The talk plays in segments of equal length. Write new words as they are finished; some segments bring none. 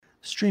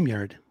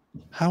StreamYard,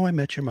 How I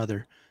Met Your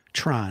Mother,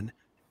 Tron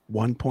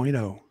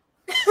 1.0.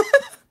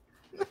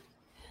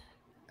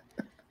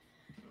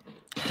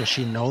 Does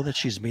she know that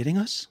she's meeting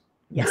us?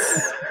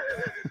 Yes.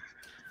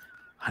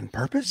 On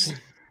purpose?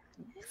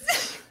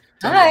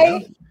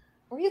 Hi.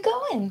 Where are you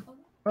going?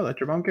 Oh, let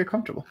your mom get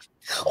comfortable.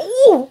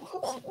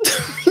 Oh,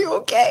 you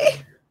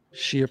okay?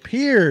 She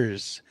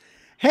appears.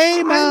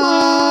 Hey,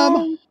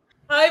 Mom.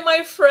 Hi,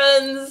 my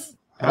friends.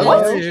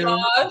 Hello. It's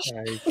Josh.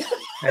 Hi.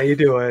 How you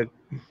doing?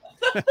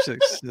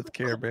 Sith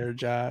Care Bear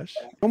Josh.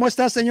 ¿Cómo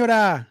está,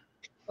 señora?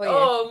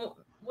 Oh,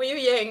 muy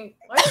bien.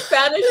 My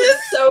Spanish is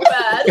so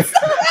bad.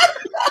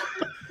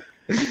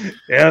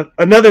 Yeah,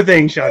 another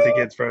thing Shanti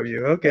gets from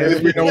you.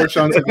 Okay. We know where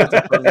Shanti gets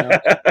it from now.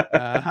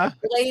 Uh-huh.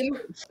 Lame.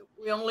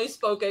 We only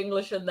spoke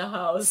English in the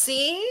house.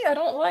 See, I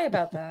don't lie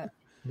about that.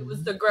 It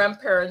was the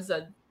grandparents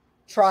that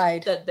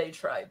they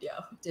tried, yeah.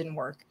 Didn't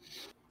work.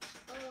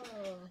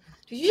 Oh.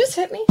 Did you just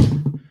hit me?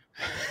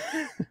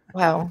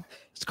 Wow.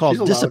 It's called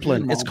She's allowed,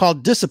 discipline. she's It's mom.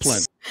 called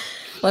discipline.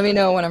 Let me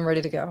know when I'm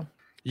ready to go.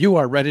 You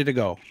are ready to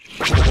go.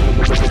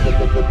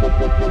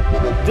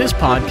 This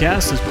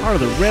podcast is part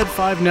of the Red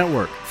 5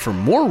 Network. For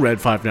more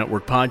Red 5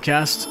 Network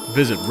podcasts,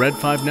 visit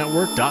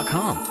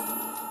red5network.com.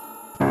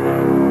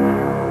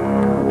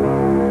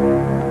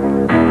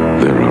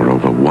 There are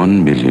over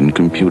 1 million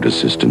computer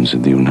systems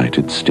in the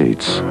United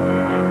States.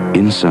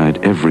 Inside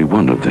every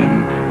one of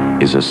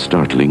them is a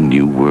startling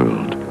new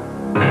world.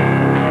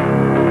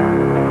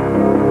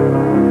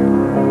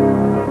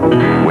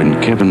 When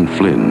Kevin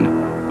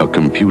Flynn, a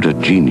computer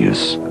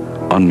genius,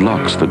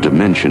 unlocks the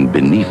dimension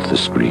beneath the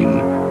screen,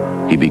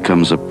 he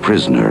becomes a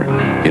prisoner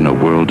in a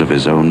world of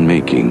his own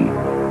making.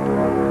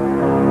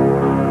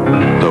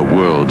 The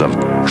world of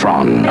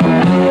Tron.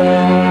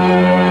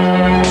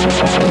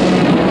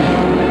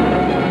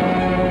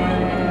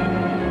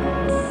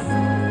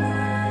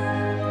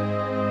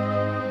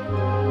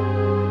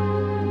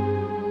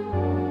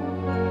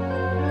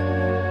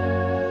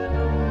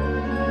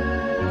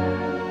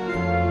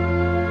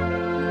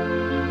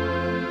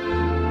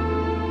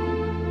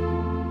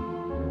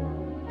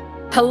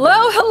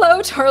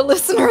 Hello to our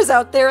listeners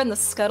out there in the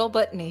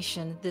Scuttlebutt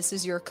Nation. This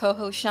is your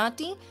co-host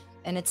Shanti,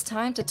 and it's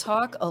time to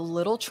talk a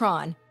little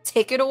Tron.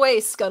 Take it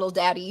away, Scuttle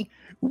Daddy.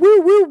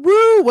 Woo, woo,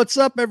 woo. What's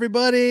up,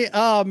 everybody?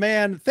 Oh,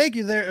 man. Thank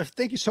you there.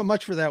 Thank you so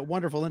much for that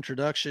wonderful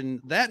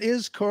introduction. That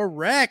is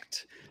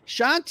correct.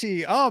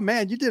 Shanti, oh,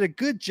 man, you did a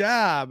good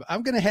job.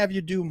 I'm going to have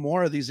you do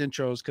more of these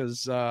intros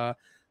because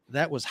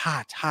that was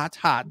hot.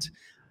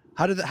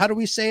 How do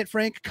we say it,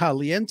 Frank?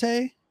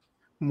 Caliente?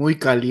 Muy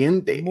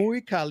caliente. Muy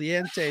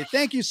caliente.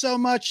 Thank you so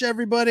much,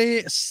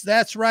 everybody.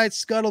 That's right,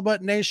 Scuttlebutt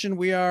Nation.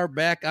 We are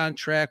back on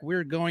track.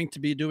 We're going to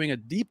be doing a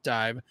deep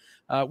dive.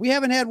 We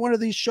haven't had one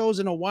of these shows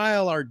in a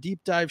while, our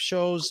deep dive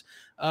shows.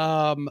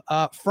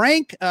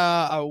 Frank,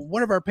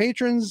 one of our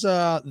patrons,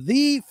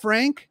 the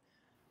Frank,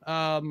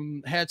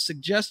 had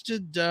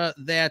suggested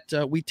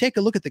that we take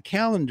a look at the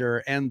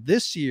calendar, and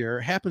this year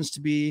happens to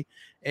be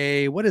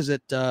a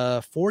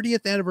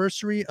 40th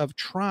anniversary of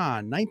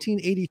Tron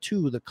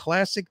 1982, the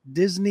classic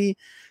Disney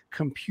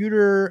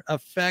computer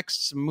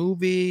effects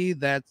movie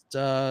that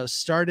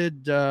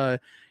started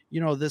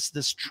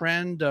this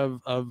trend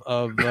of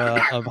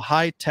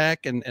high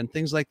tech and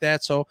things like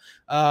that. So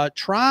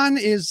Tron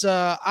is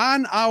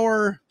on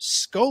our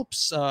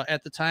scopes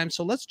at the time,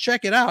 so let's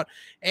check it out.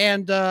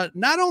 And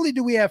not only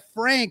do we have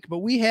Frank, but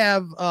we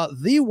have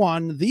the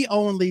one, the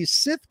only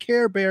Sith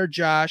Care Bear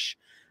Josh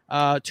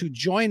to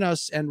join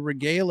us and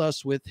regale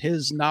us with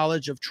his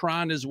knowledge of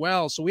Tron as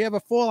well. So we have a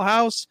full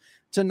house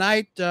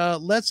tonight.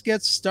 Let's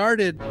get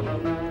started.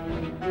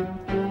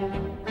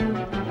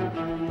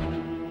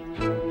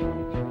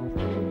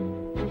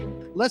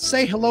 Let's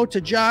say hello to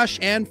Josh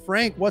and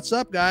Frank. What's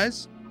up,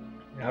 guys?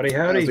 Howdy.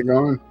 How's it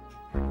going?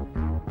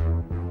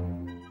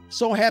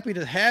 So happy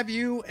to have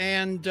you.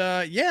 And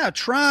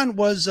Tron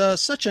was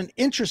such an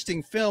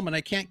interesting film, and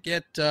I can't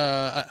get.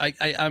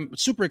 I'm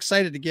super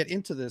excited to get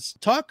into this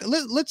talk.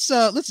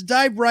 Let's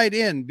dive right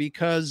in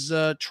because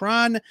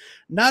Tron.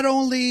 Not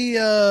only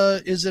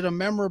is it a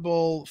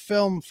memorable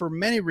film for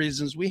many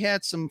reasons, we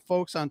had some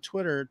folks on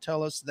Twitter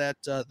tell us that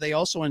they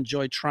also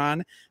enjoyed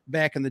Tron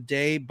back in the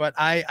day. But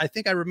I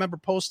think I remember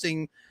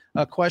posting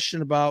a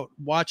question about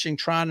watching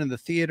Tron in the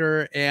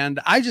theater,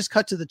 and I just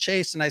cut to the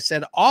chase and I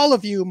said, all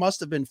of you must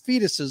have been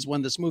fetuses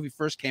when this movie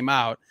first came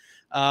out.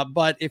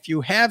 But if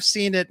you have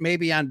seen it,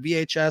 maybe on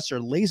VHS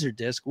or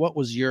Laserdisc, what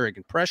was your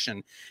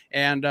impression?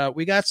 And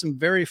we got some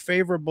very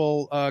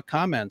favorable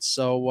comments.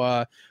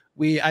 So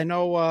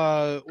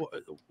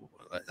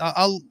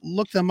I'll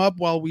look them up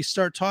while we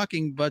start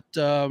talking, but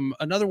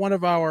another one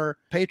of our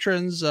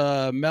patrons,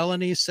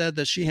 Melanie, said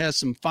that she has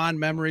some fond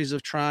memories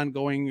of Tron,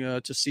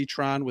 going to see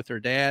Tron with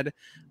her dad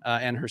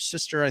and her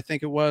sister, I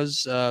think it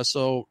was.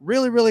 So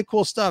really, really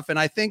cool stuff. And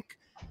I think,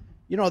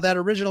 that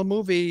original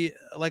movie,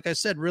 like I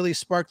said, really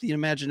sparked the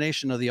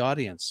imagination of the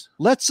audience.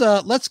 Let's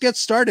get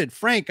started.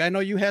 Frank, I know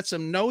you had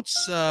some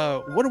notes.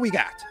 What do we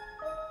got?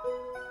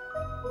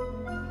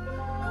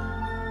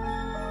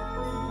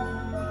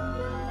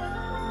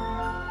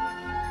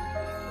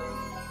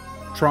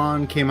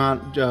 Tron came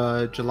out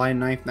July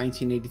 9th,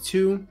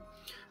 1982.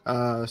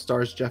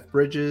 Stars Jeff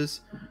Bridges.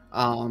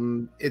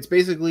 It's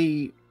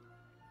basically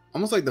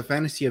almost like the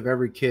fantasy of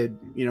every kid.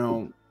 You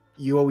know,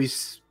 you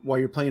always, while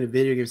you're playing a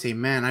video game, say,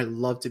 man, I'd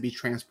love to be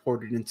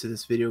transported into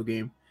this video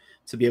game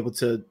to be able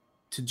to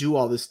do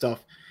all this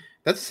stuff.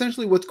 That's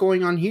essentially what's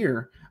going on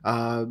here.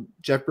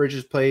 Jeff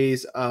Bridges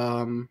plays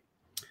Kevin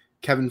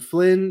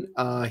Flynn.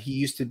 He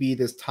used to be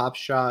this top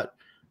shot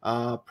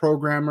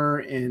programmer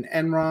in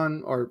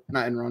Enron, or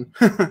not Enron,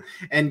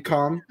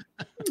 Encom.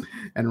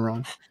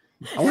 Enron.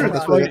 I wonder if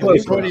that's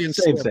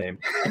what Same.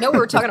 I know we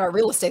were talking about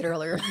real estate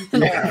earlier.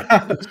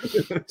 Yeah.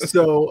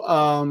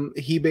 So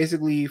he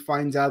basically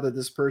finds out that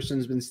this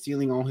person's been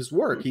stealing all his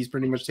work. He's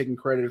pretty much taking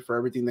credit for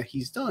everything that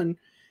he's done,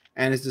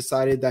 and has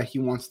decided that he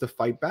wants to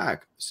fight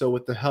back. So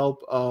with the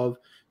help of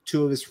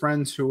two of his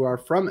friends who are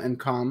from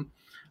Encom,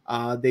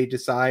 they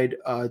decide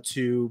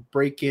to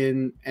break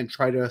in and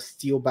try to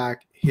steal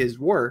back his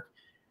work.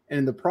 And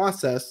in the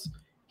process,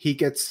 he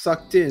gets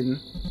sucked in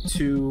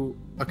to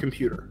a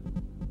computer.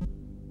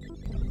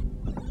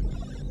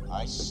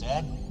 I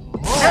said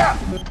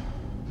move!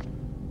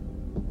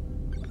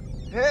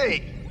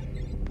 Hey!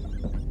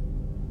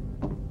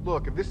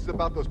 Look, if this is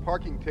about those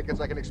parking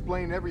tickets, I can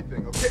explain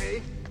everything,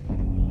 okay?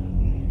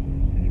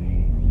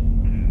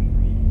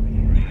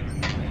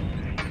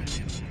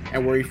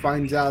 And where he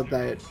finds out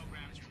that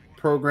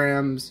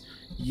programs,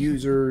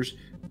 users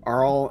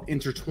are all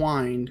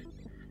intertwined,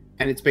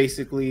 and it's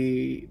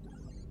basically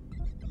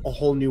a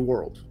whole new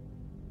world.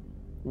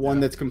 One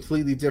that's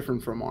completely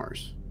different from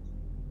ours.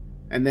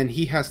 And then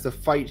he has to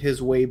fight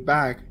his way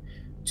back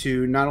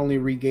to not only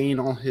regain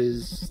all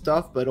his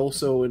stuff, but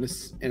also, in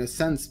a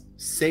sense,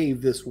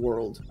 save this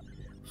world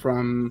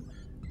from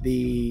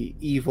the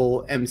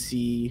evil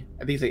MC.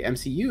 I think it's like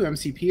MCU,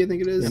 MCP. I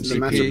think it is MCP. the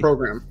Master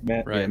Program,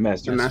 Right.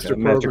 Master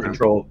Program.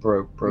 Control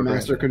Program.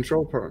 Master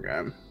Control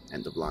Program.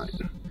 End of line.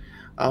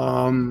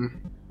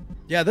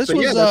 Yeah, this But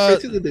was yeah, that's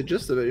basically the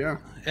gist of it. Yeah.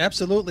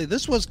 absolutely.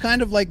 This was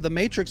kind of like the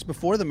Matrix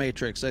before the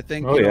Matrix. I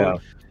think. Oh, you yeah. know,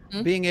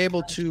 being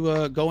able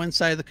to go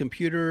inside the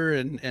computer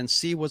and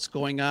see what's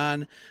going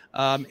on.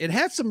 It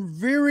had some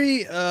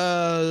very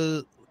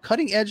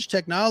cutting edge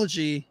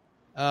technology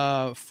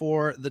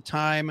for the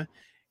time.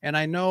 And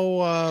I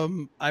know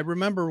I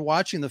remember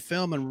watching the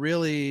film and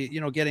really,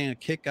 you know, getting a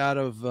kick out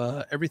of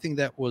everything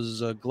that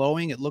was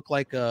glowing. It looked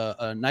like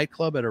a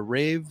nightclub at a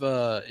rave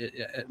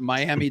at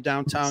Miami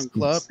downtown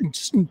club.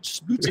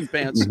 Just boots and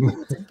pants.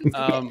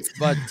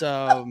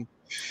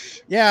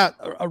 Yeah,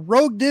 a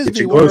Rogue Disney.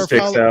 Get your glow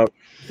sticks out.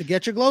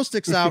 Get your glow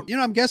sticks out. You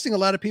know, I'm guessing a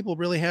lot of people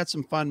really had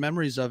some fond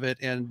memories of it,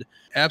 and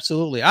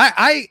absolutely,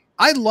 I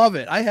love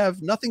it. I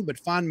have nothing but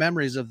fond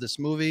memories of this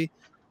movie.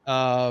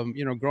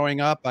 You know,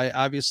 growing up,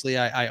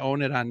 I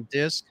own it on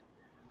disc.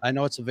 I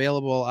know it's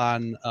available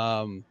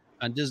on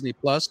Disney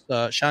Plus.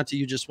 Shanti,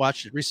 you just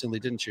watched it recently,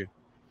 didn't you?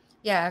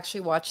 Yeah, I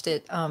actually watched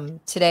it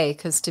today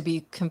because, to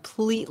be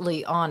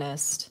completely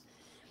honest,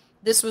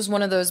 this was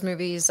one of those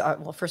movies.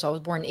 Well, first, I was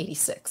born in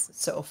 '86,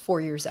 so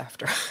 4 years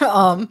after.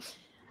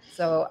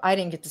 So I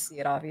didn't get to see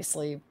it,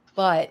 obviously.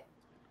 But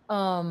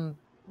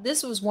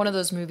this was one of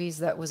those movies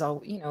that was,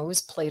 you know, it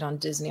was played on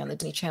Disney, on the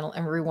Disney Channel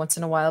every once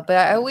in a while. But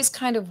I always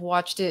kind of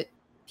watched it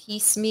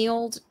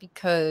piecemealed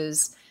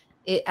because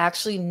it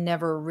actually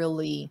never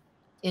really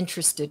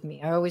interested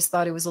me. I always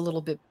thought it was a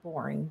little bit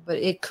boring, but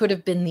it could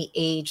have been the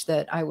age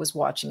that I was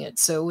watching it.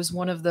 So it was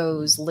one of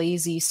those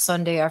lazy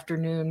Sunday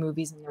afternoon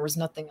movies and there was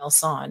nothing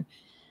else on.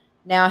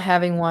 Now,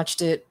 having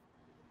watched it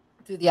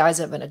through the eyes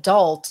of an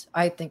adult,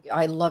 I think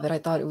I love it. I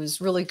thought it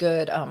was really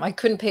good. I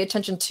couldn't pay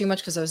attention too much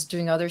because I was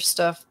doing other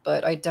stuff,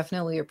 but I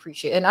definitely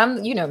appreciate it. And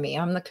I'm, you know me,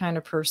 I'm the kind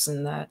of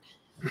person that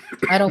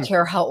I don't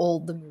care how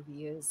old the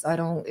movie is.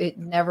 It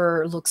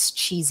never looks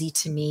cheesy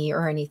to me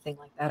or anything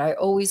like that. I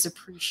always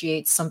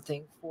appreciate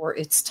something for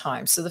its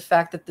time. So the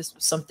fact that this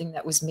was something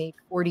that was made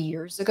 40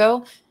 years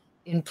ago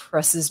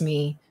impresses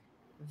me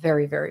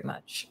very, very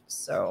much.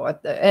 So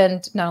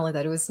and not only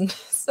that, it was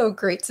so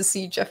great to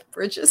see Jeff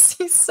Bridges.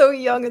 He's so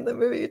young in the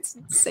movie. It's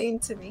insane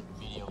to me.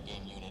 Video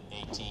game unit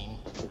 18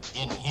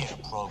 in here,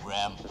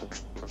 program.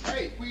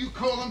 Hey, will you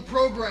call them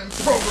programs?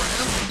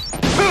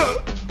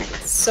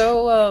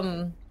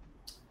 So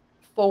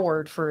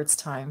forward for its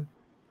time.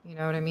 You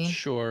know what I mean?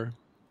 Sure.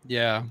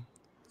 Yeah.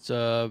 It's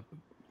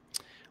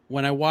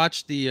when I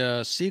watched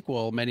the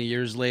sequel many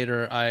years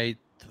later, I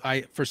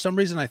for some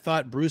reason I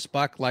thought Bruce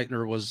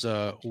Boxleitner was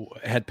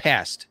had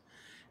passed,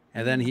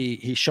 and then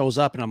he shows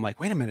up and I'm like,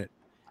 wait a minute,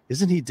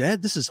 isn't he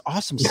dead? This is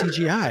awesome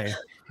CGI.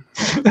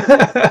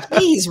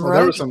 He's Well, there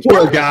right. was some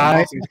Poor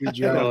guy. awesome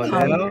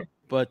CGI.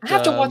 But I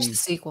have to watch the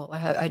sequel.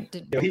 I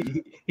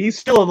did. He's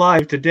still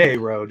alive today,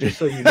 Ro, just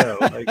so you know.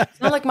 Like, It's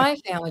not like my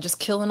family just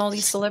killing all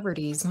these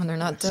celebrities when they're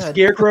not dead.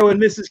 Scarecrow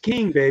and Mrs.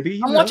 King, baby.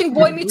 You I'm know. watching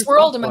Boy Meets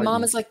World, and my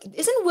mom is like,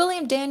 "Isn't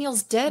William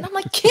Daniels dead?" I'm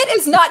like, "Kid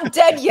is not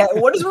dead yet.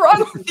 What is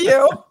wrong with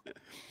you?"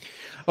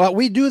 Well,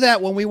 we do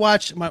that when we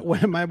watch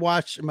when my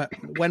wife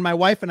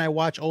and I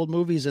watch old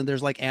movies and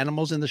there's like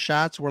animals in the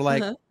shots. We're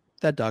like,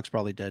 that dog's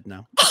probably dead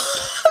now.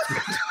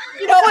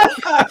 You know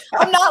what?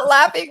 I'm not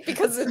laughing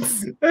because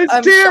That's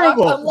I'm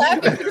terrible. shocked. I'm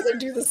laughing because I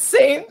do the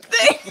same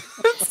thing.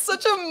 It's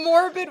such a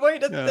morbid way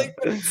to think,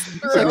 but it's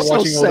It's like true. so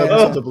watching old sad.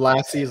 episodes of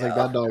Lassie. It's like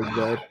that dog's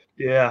dead.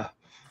 Yeah.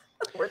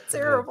 We're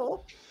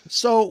terrible.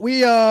 So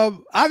we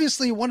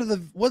obviously one of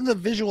the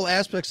visual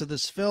aspects of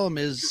this film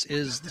is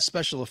the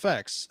special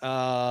effects.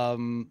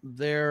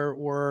 There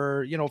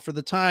were, for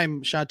the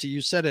time, Shanti,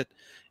 you said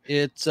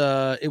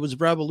it was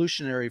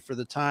revolutionary for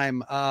the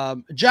time.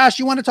 Josh,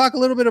 you want to talk a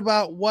little bit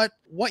about what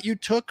you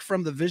took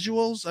from the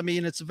visuals? I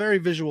mean, it's a very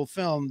visual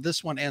film,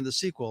 this one and the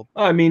sequel.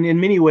 I mean, in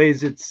many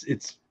ways,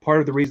 it's part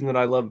of the reason that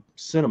I love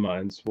cinema,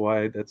 and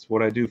that's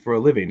what I do for a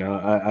living.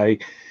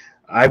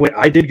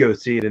 I did go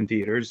see it in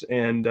theaters,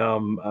 and I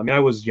mean, I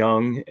was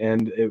young,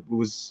 and it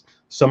was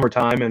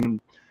summertime,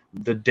 and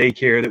the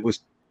daycare that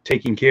was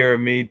taking care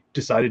of me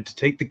decided to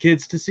take the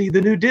kids to see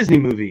the new Disney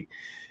movie,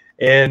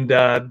 and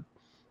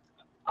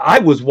I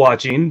was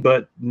watching,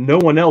 but no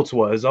one else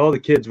was. All the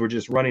kids were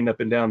just running up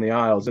and down the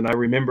aisles, and I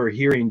remember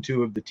hearing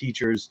two of the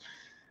teachers,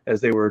 as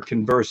they were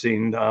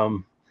conversing,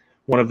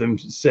 one of them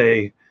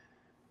say,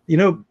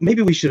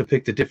 maybe we should have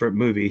picked a different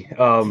movie,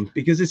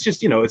 because it's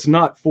just, it's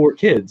not for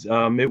kids.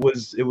 It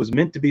was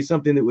meant to be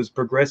something that was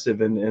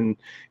progressive and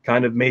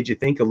kind of made you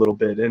think a little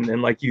bit.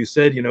 And like you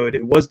said,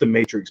 it was The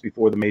Matrix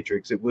before The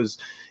Matrix. It was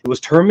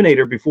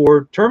Terminator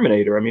before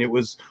Terminator. I mean, it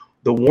was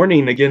the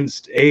warning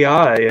against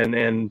AI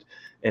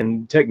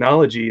and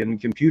technology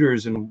and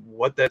computers and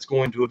what that's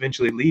going to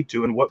eventually lead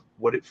to, and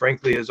what it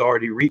frankly has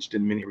already reached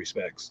in many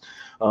respects.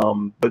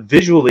 But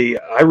visually,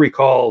 I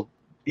recall,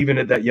 even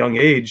at that young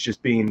age,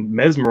 just being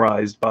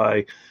mesmerized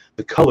by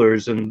the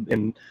colors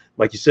and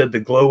like you said, the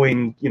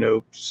glowing,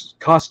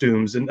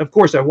 costumes. And of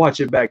course, I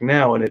watch it back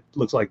now, and it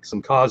looks like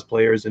some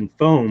cosplayers in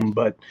foam,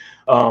 but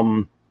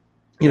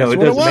it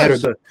doesn't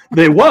matter.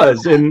 It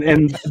was,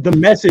 and the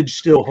message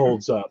still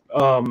holds up.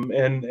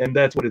 And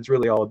that's what it's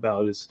really all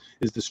about is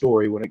the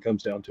story when it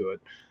comes down to it.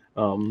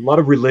 A lot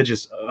of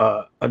religious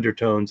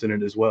undertones in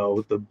it as well,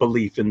 with the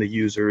belief in the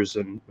users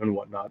and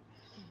whatnot.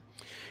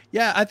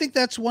 Yeah, I think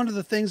that's one of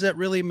the things that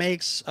really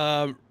makes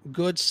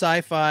good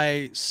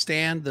sci-fi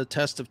stand the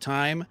test of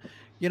time.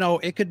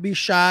 It could be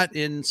shot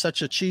in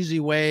such a cheesy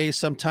way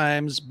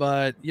sometimes,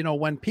 but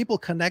when people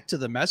connect to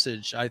the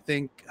message, I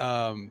think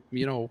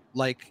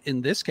like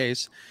in this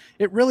case,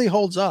 it really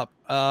holds up.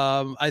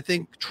 I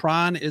think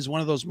Tron is one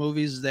of those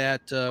movies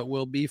that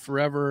will be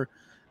forever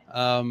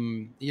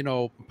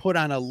put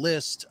on a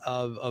list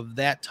of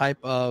that type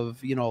of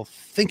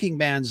thinking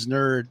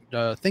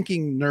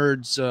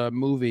nerds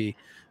movie.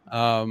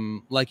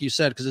 Like you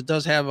said, because it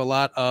does have a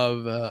lot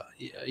of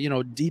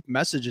deep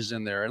messages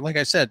in there. And like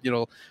I said,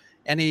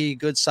 any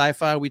good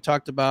sci-fi, we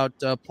talked about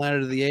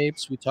Planet of the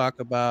Apes, we talk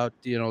about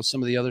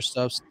some of the other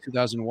stuff,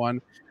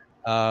 2001,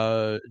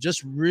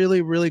 just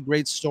really, really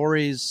great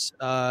stories.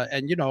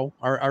 And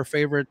our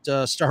favorite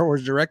Star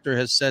Wars director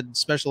has said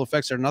special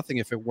effects are nothing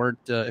if it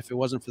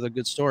wasn't for the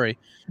good story.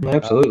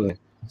 Absolutely.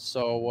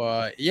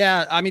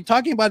 Yeah, I mean,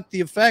 talking about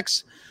the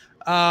effects,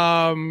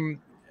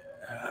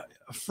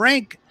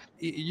 Frank,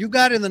 you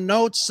got in the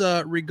notes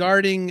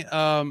regarding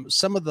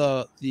some of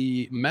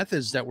the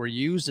methods that were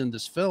used in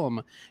this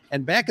film.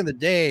 And back in the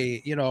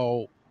day,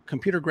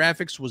 computer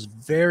graphics was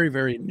very,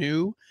 very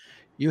new.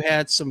 You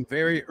had some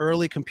very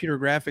early computer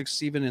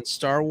graphics, even in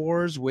Star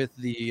Wars, with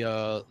the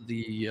what do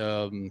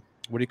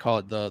you call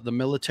it? The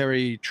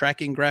military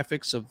tracking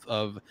graphics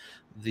of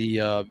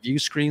the view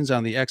screens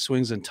on the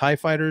X-Wings and TIE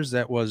fighters.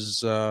 That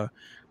was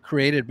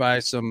created by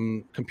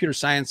some computer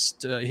science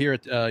here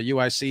at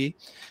UIC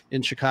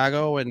in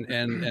Chicago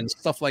and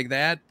stuff like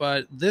that.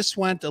 But this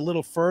went a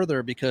little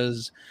further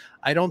because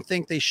I don't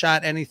think they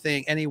shot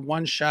any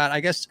one shot. I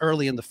guess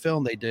early in the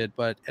film they did,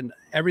 and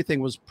everything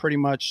was pretty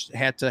much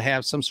had to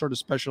have some sort of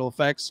special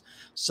effects,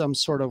 some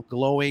sort of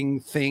glowing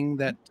thing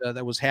that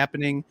was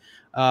happening.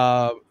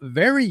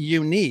 Very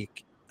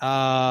unique.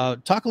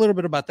 Talk a little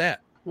bit about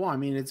that. Well, I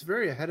mean, it's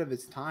very ahead of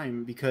its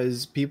time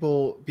because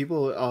people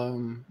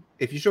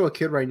if you show a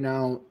kid right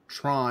now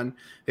Tron,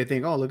 they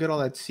think, oh, look at all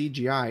that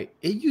CGI.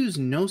 It used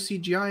no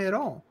CGI at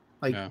all.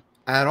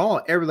 At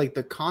all.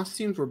 The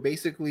costumes were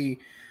basically,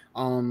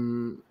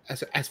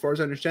 as far as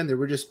I understand, they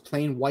were just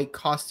plain white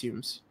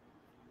costumes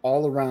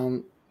all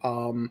around.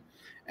 And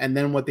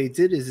then what they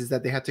did is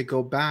that they had to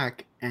go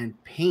back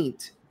and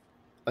paint,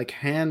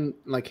 hand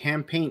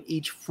paint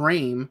each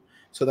frame.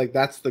 So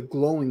that's the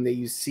glowing that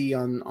you see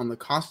on the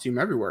costume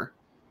everywhere.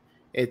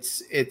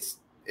 It's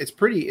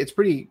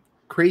pretty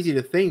crazy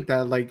to think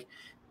that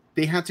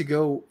they had to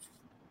go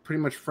pretty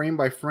much frame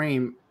by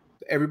frame,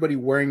 everybody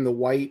wearing the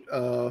white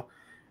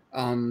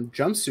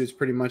jumpsuits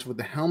pretty much with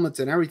the helmets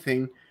and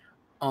everything,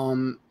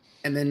 and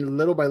then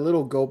little by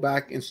little go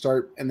back and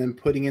start and then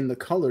putting in the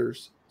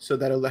colors so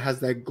that it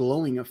has that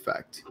glowing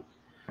effect.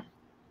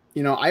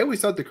 I always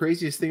thought the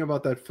craziest thing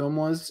about that film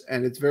was,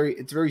 and it's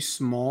very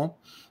small,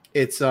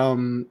 it's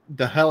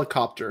the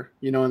helicopter,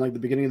 in the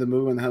beginning of the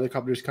movie when the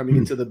helicopter is coming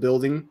into the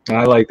building.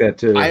 I like that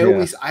too. I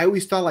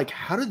always thought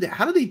how did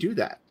they do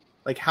that?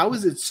 Like, how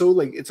is it so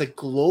like it's like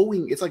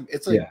glowing? It's like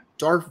Yeah.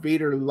 Darth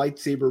Vader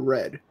lightsaber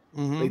red,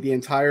 like the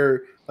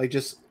entire like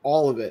just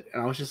all of it.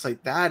 And I was just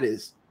like,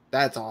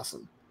 that's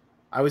awesome.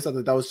 I always thought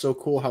that was so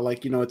cool. How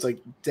like it's like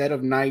dead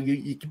of night.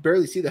 You can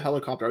barely see the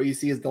helicopter. All you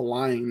see is the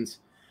lines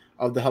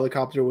of the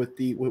helicopter with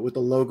the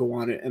logo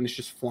on it, and it's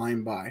just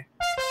flying by.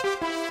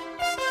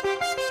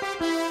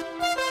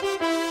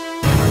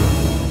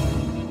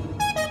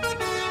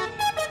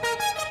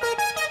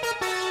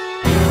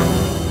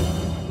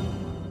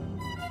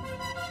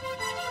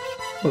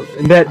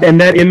 And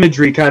that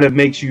imagery kind of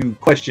makes you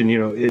question,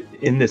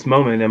 in this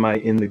moment, am I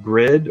in the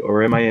grid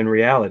or am I in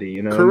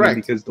reality? Correct.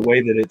 Because the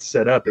way that it's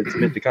set up, it's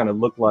meant to kind of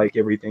look like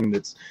everything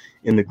that's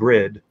in the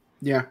grid.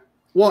 Yeah.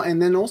 Well,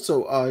 and then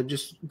also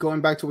just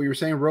going back to what you were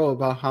saying, Ro,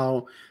 about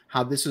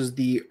how this is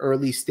the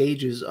early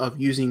stages of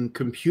using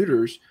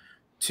computers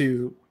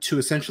to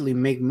essentially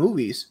make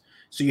movies.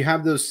 So you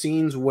have those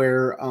scenes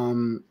where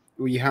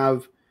you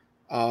have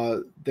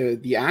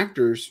the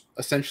actors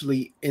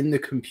essentially in the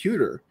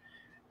computer.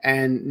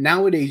 And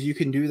nowadays you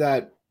can do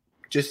that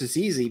just as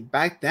easy.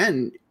 Back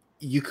then,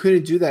 you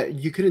couldn't do that.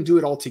 You couldn't do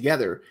it all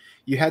together.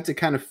 You had to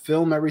kind of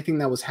film everything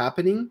that was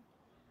happening,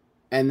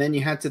 and then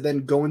you had to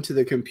then go into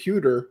the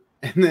computer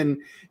and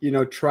then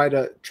try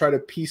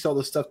to piece all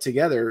the stuff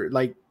together.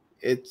 Like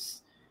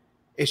it's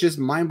just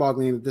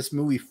mind-boggling that this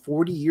movie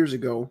 40 years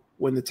ago,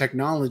 when the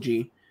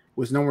technology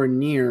was nowhere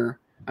near.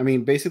 I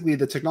mean, basically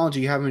the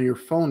technology you have on your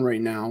phone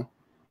right now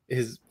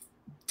is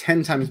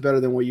 10 times better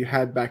than what you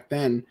had back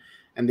then.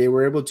 And they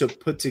were able to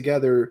put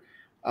together,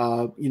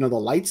 the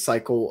light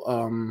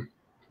cycle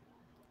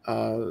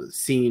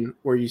scene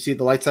where you see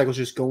the light cycles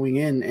just going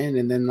in,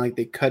 and then like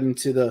they cut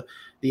into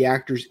the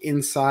actors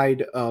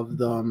inside of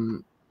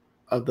the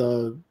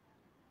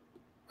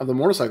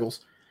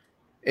motorcycles.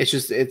 It's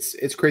just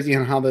it's crazy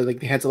on how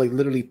they had to like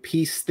literally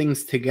piece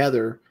things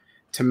together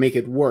to make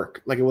it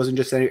work. Like it wasn't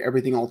just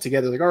everything all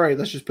together. Like, all right,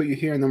 let's just put you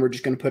here, and then we're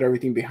just going to put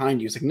everything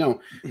behind you. It's like,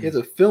 no, you have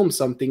to film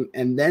something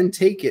and then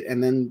take it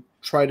and then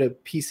try to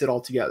piece it all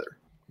together.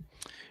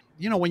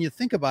 When you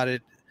think about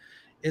it,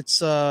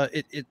 it's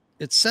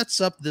it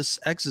sets up this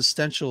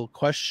existential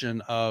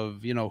question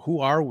of who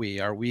are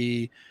we? Are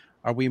we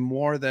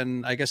more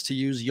than, I guess, to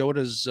use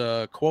Yoda's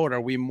quote,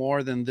 are we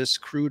more than this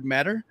crude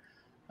matter?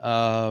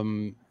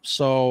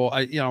 So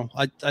I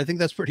think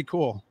that's pretty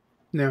cool.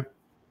 Yeah.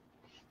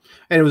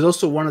 And it was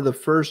also one of the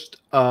first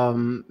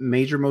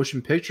major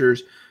motion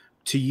pictures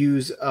to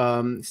use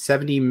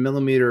 70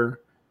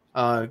 millimeter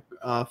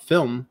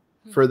film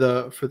for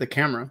the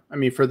camera. I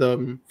mean, for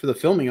the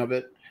filming of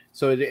it.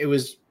 So it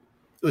was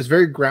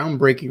very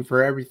groundbreaking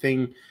for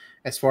everything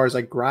as far as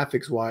like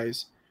graphics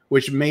wise,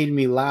 which made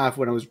me laugh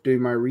when I was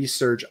doing my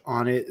research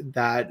on it,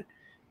 that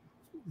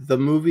the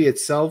movie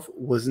itself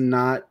was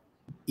not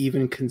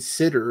even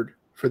considered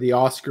for the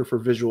Oscar for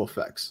visual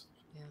effects.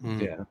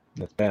 Yeah,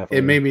 that's baffling.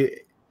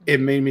 It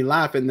made me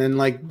laugh. And then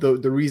like the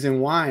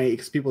reason why,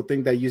 because people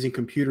think that using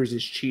computers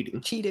is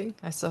cheating.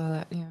 I saw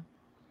that. Yeah.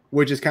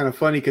 Which is kind of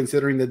funny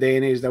considering the day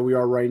and age that we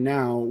are right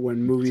now,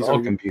 when movies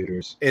are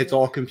computers. It's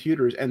all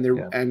computers, and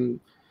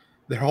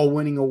they're all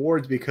winning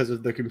awards because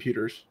of the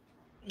computers.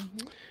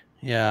 Mm-hmm.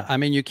 Yeah, I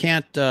mean, you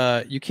can't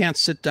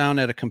sit down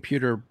at a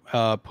computer,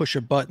 push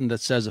a button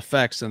that says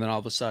effects, and then all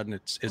of a sudden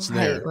it's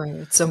there. Right.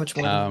 It's so much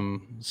more.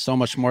 So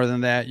much more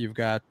than that. You've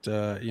got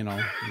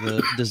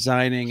the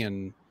designing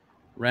and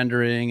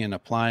rendering and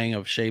applying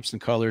of shapes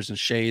and colors and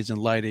shades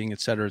and lighting, et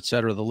cetera, et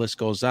cetera. The list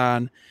goes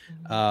on.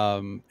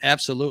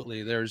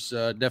 Absolutely. There's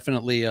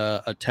definitely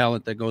a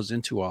talent that goes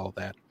into all of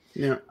that.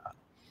 Yeah.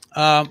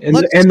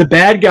 And the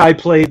bad guy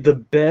played the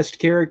best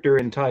character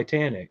in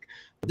Titanic,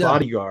 the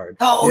bodyguard.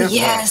 Oh,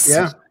 yes.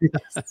 Yeah.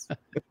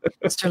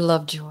 Mr.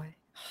 Lovejoy.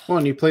 Well,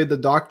 and he played the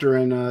doctor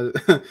in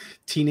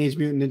Teenage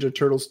Mutant Ninja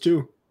Turtles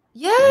 2.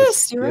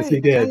 Yes, you're right. Yes,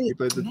 he did. He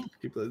played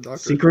the doctor.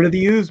 Secret of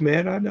the Ooze,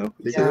 man. I know.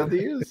 Secret of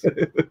the Ooze.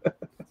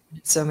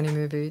 So many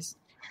movies.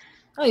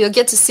 Oh, you'll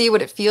get to see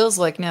what it feels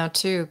like now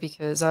too,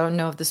 because I don't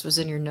know if this was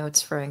in your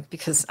notes, Frank,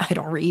 because I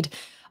don't read.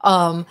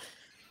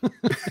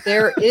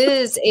 There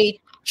is a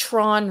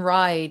Tron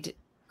ride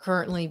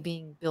currently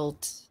being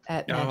built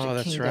at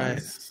Magic Kingdom. Right.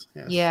 Yes.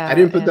 Yeah, I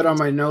didn't put that on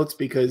my notes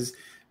because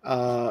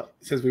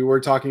since we were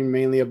talking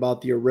mainly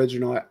about the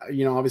original,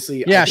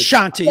 obviously. Yeah,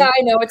 Shanti. Yeah,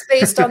 I know it's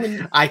based on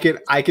the.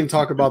 I can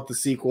talk about the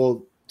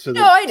sequel to the.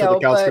 No, I know, to the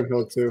Calscombe but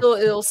Hill too.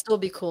 it'll still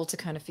be cool to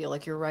kind of feel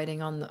like you're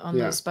riding on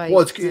those bikes.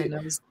 Well,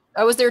 it's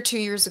I was there 2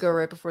 years ago,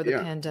 right before the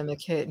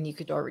pandemic hit, and you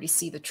could already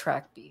see the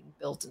track being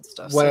built and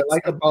stuff. What I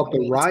like about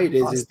the ride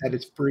is that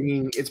it's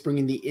bringing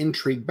the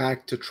intrigue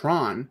back to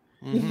Tron,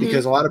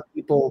 because a lot of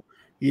people,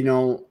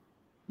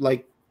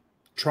 like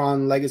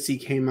Tron Legacy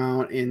came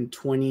out in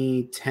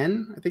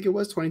 2010. I think it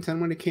was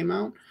 2010 when it came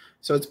out.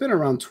 So it's been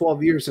around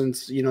 12 years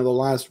since the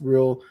last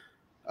real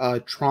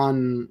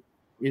Tron,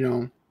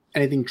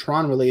 anything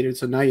Tron related.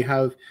 So now you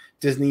have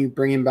Disney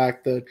bringing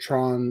back the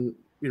Tron,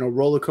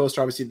 roller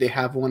coaster. Obviously, they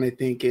have one, I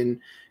think, in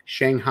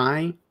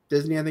Shanghai,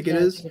 Disney. I think it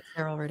is. It's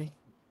there already.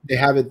 They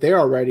have it there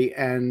already,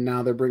 and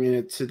now they're bringing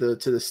it to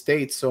the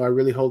States. So I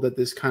really hope that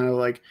this kind of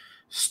like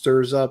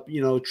stirs up,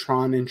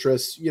 Tron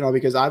interest,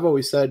 because I've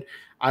always said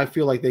I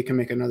feel like they can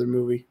make another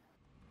movie.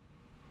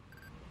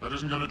 That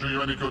isn't going to do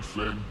you any good,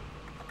 Flynn.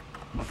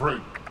 I'm afraid.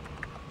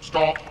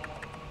 Stop.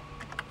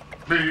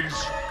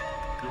 Please.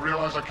 You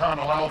realize I can't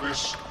allow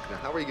this. Now,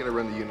 how are you going to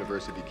run the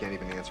universe if you can't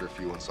even answer a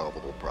few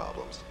unsolvable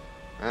problems?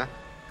 Huh?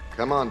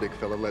 Come on, big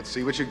fella, let's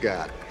see what you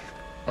got.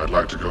 I'd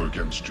like to go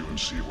against you and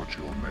see what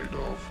you're made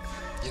of.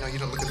 You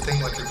don't look a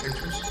thing like your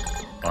pictures.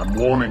 I'm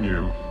warning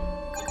you.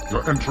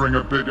 You're entering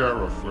a big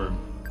era, Flynn.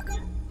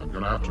 I'm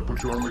going to have to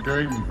put you on the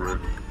game grid.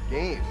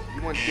 Games?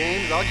 You want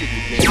games? I'll give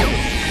you games.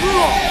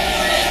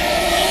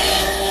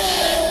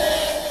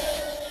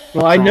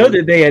 Well, I know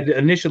that they had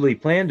initially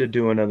planned to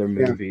do another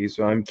movie,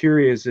 so I'm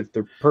curious if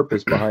the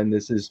purpose behind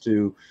this is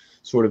to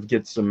sort of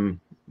get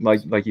some,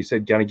 like you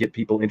said, kind of get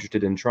people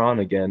interested in Tron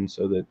again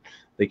so that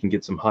they can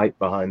get some hype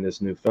behind this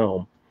new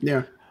film.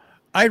 Yeah.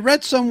 I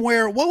read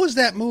somewhere, what was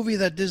that movie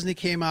that Disney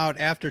came out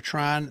after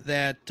Tron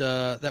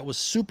that was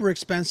super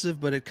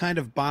expensive, but it kind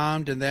of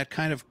bombed, and that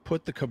kind of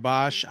put the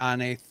kibosh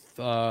on a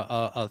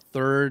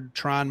third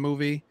Tron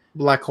movie?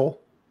 Black Hole?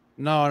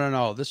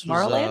 No. This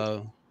was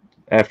Tomorrowland?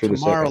 After the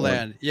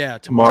Tomorrowland. Yeah,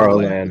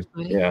 Tomorrowland.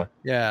 Yeah.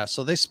 Yeah,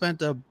 so they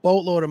spent a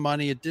boatload of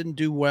money. It didn't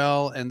do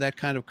well, and that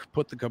kind of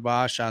put the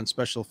kibosh on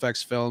special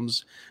effects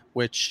films,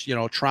 which,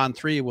 Tron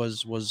 3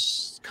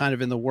 was kind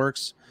of in the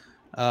works.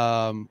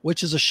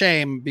 Which is a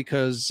shame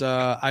because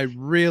I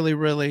really,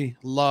 really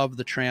love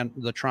the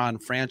Tron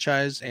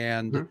franchise,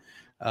 and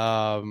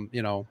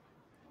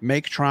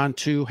make Tron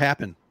 2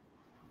 happen.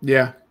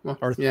 Yeah,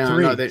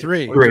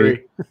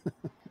 three.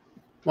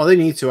 Well, they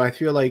need to. I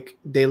feel like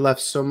they left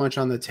so much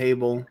on the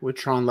table with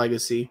Tron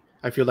Legacy.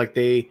 I feel like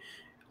they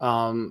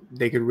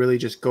could really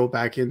just go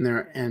back in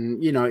there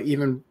and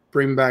even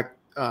bring back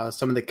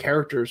some of the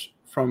characters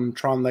from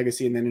Tron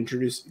Legacy and then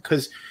introduce,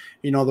 because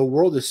the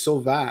world is so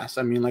vast.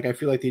 I mean, I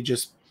feel like they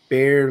just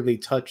barely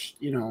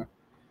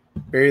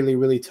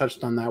really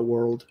touched on that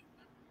world.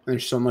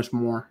 There's so much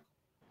more.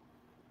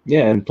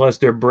 Yeah, and plus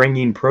they're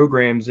bringing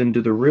programs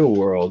into the real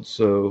world.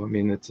 So, I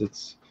mean,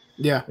 it's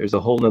there's a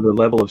whole nother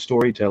level of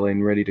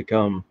storytelling ready to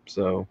come.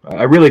 So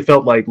I really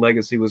felt like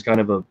Legacy was kind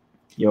of a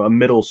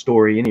middle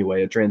story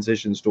anyway, a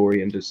transition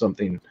story into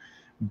something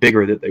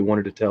bigger that they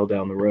wanted to tell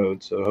down the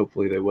road. So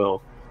hopefully they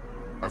will.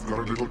 I've got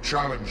a little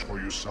challenge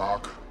for you,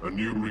 Sark. A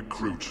new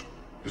recruit.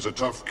 He's a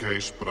tough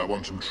case, but I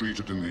want him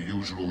treated in the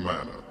usual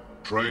manner.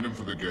 Train him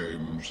for the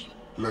games,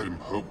 let him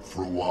hope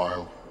for a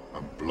while,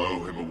 and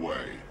blow him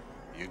away.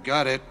 You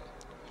got it.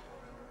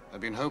 I've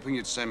been hoping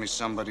you'd send me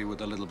somebody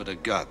with a little bit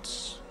of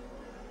guts.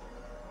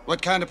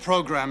 What kind of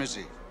program is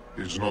he?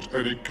 He's not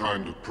any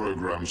kind of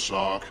program,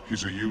 Sark.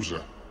 He's a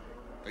user.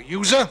 A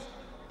user?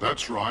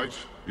 That's right.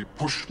 He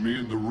pushed me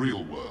in the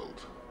real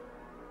world.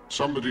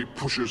 Somebody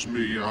pushes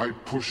me, I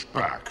push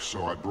back,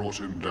 so I brought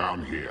him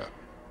down here.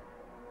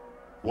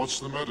 What's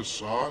the matter,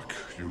 Sark?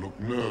 You look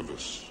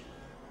nervous.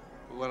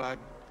 Well,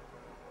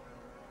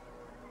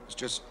 it's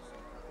just...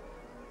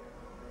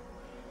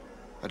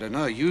 I don't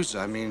know, user,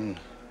 I mean...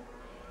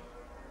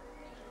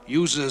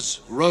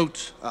 Users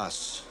wrote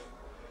us.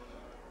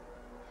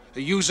 A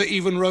user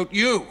even wrote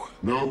you.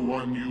 No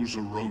one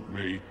user wrote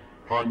me.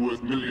 I'm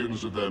worth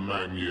millions of their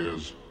man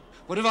years.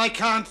 What if I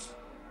can't?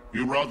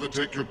 You rather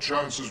take your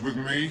chances with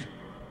me?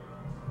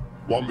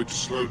 Want me to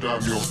slow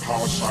down your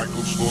power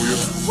cycles for you?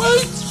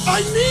 Wait!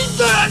 I need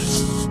that!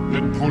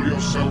 Then pull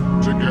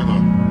yourself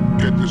together.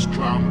 Get this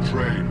clown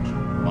trained.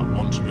 I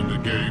want him in the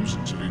games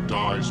until he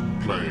dies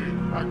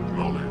playing.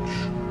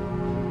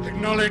 Acknowledge.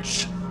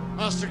 Acknowledge.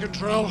 Master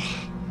Control.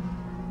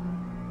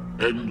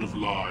 End of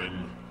line.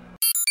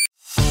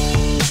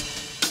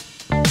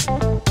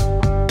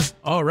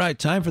 All right,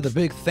 time for the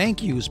big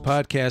thank yous,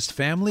 podcast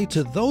family,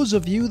 to those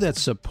of you that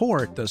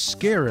support the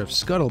Scarif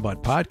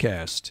Scuttlebutt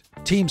podcast.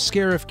 Team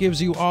Scarif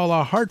gives you all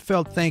a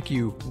heartfelt thank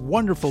you,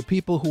 wonderful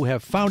people who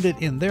have found it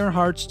in their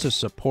hearts to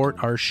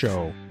support our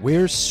show.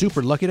 We're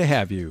super lucky to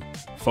have you.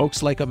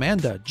 Folks like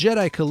Amanda,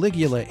 Jedi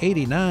Caligula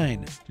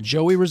 89,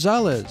 Joey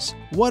Rosales,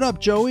 What Up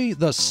Joey,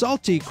 the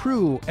Salty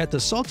Crew at the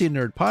Salty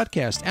Nerd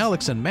Podcast,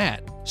 Alex and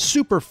Matt.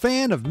 Super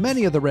fan of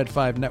many of the Red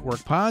 5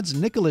 Network pods,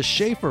 Nicholas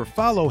Schaefer,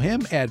 follow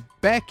him at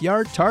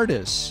Backyard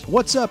TARDIS.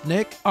 What's up,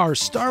 Nick? Our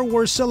Star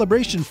Wars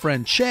Celebration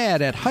friend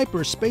Chad at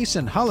Hyperspace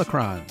and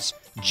Holocrons.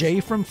 Jay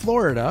from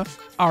Florida.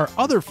 Our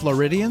other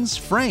Floridians,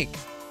 Frank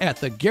at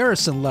the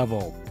Garrison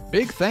level.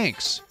 Big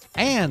thanks.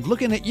 And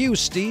looking at you,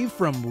 Steve,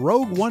 from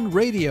Rogue One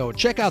Radio.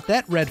 Check out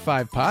that Red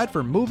 5 pod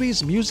for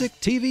movies, music,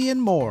 TV,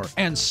 and more.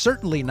 And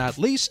certainly not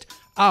least,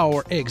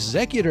 our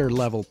executor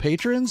level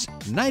patrons,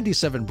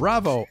 97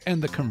 Bravo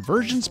and the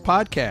Conversions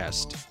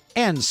Podcast.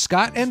 And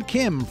Scott and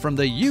Kim from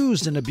the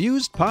Used and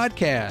Abused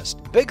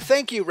Podcast. Big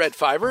thank you, Red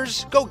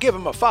Fivers. Go give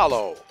them a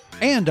follow.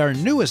 And our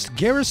newest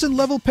Garrison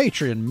level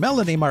patron,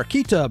 Melanie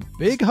Marquita.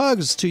 Big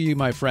hugs to you,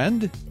 my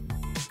friend.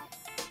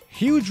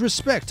 Huge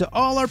respect to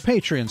all our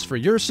patrons for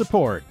your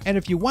support. And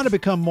if you want to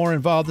become more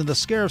involved in the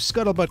Scarif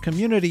Scuttlebutt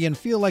community and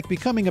feel like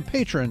becoming a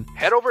patron,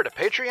 head over to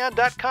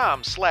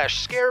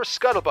patreon.com/Scarif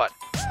Scuttlebutt.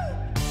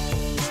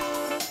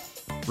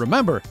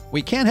 Remember,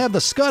 we can't have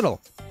the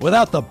scuttle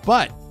without the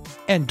butt.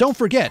 And don't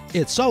forget,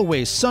 it's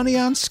always sunny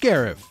on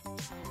Scarif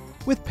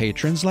with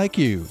patrons like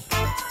you.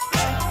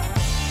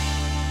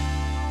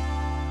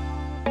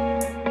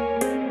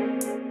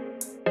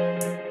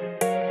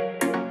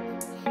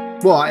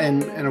 Well,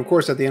 and of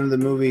course, at the end of the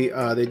movie,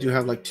 they do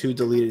have like 2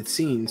 deleted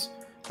scenes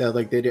that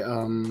like they did.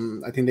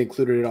 I think they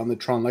included it on the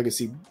Tron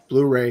Legacy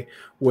Blu-ray,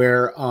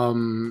 where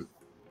Tron,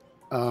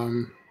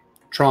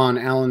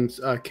 Alan's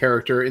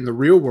character in the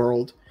real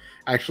world,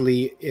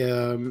 actually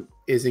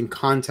is in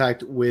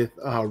contact with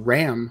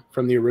Ram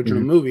from the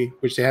original movie,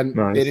 which they hadn't.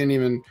 Nice. They didn't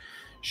even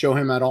show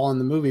him at all in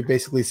the movie.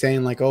 Basically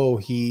saying like, oh,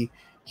 he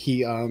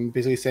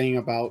basically saying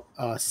about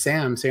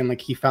Sam, saying like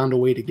he found a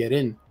way to get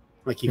in,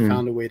 like he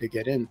found a way to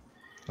get in.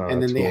 Oh,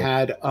 And then they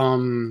had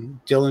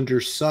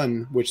Dillinger's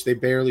son, which they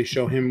barely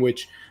show him,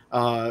 which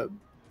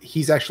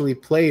he's actually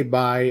played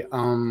by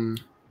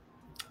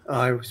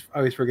I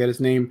always forget his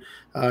name,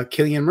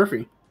 Cillian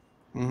Murphy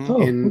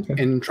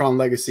in Tron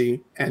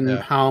Legacy, and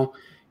how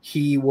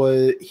he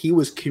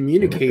was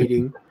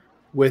communicating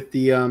with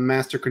the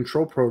Master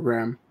Control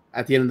Program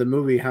at the end of the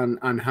movie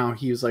on how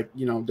he was like,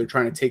 they're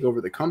trying to take over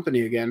the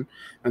company again,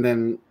 and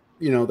then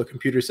the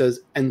computer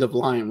says end of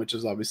line, which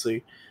is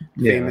obviously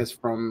famous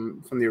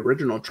from the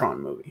original Tron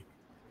movie.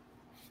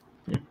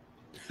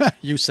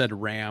 You said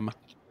Ram.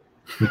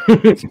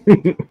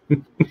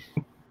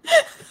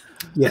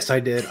 Yes, I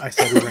did. I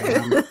said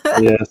Ram.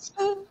 Yes.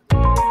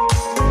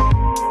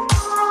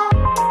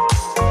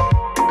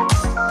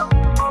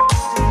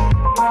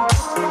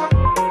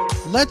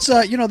 Let's,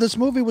 this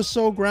movie was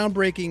so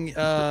groundbreaking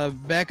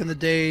back in the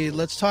day.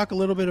 Let's talk a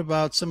little bit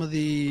about some of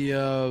the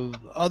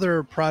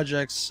other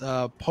projects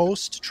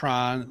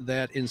post-Tron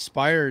that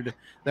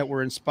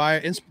were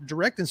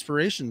direct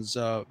inspirations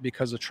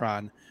because of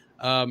Tron.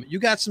 You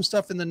got some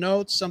stuff in the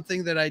notes,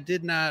 something that I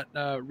did not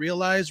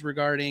realize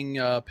regarding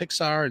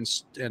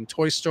Pixar and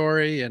Toy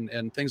Story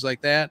and things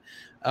like that.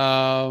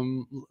 Why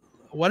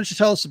don't you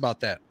tell us about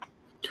that?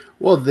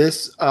 Well,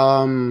 this...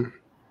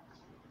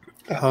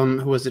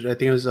 who was it? I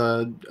think it was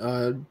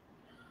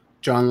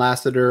John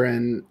Lasseter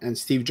and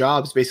Steve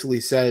Jobs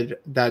basically said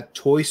that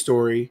Toy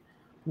Story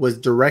was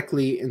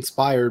directly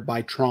inspired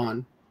by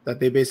Tron. That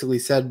they basically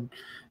said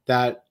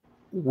that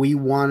we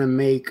want to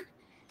make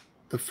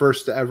the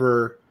first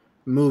ever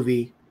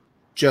movie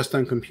just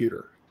on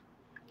computer.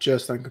 Oh,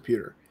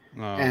 okay.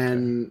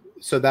 And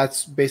so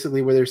that's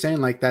basically where they're saying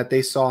like that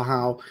they saw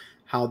how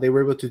they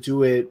were able to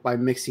do it by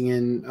mixing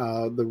in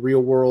the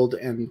real world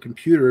and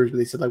computers. But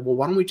they said like, well,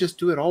 why don't we just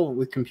do it all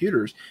with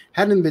computers?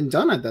 Hadn't been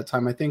done at that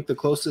time. I think the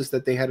closest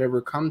that they had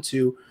ever come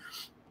to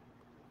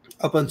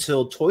up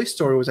until Toy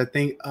Story was, I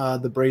think,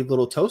 the Brave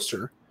Little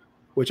Toaster,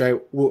 which I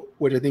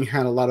think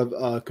had a lot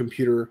of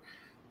computer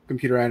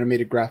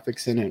animated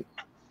graphics in it.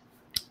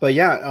 But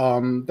yeah,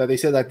 that they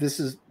said that this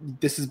is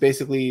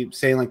basically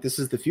saying like this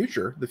is the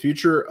future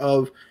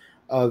of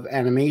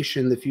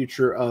animation, the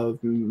future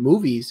of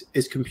movies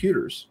is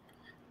computers,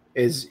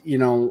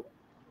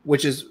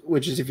 which is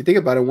if you think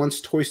about it,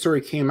 once Toy Story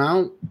came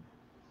out,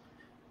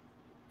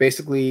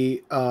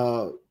 basically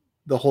the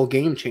whole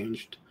game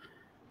changed.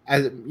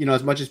 As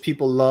much as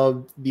people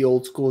loved the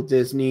old school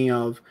Disney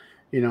of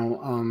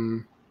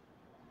Little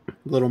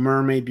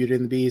Mermaid, Beauty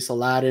and the Beast,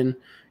 Aladdin,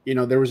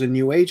 there was a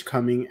new age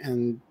coming,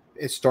 and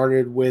it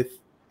started with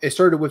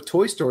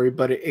Toy Story,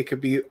 but it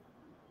could be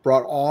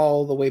brought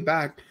all the way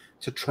back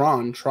to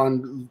Tron.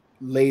 Tron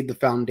laid the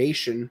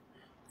foundation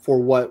for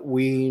what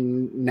we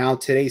now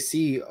today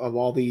see of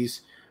all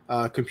these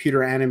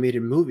computer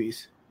animated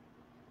movies.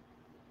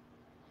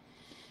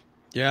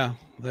 Yeah,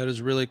 that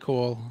is really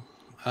cool.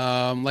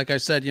 Like I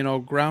said,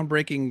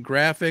 groundbreaking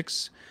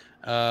graphics,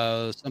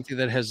 something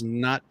that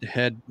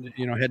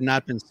had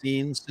not been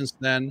seen since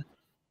then.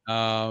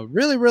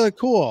 Really, really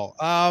cool.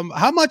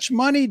 How much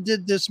money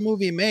did this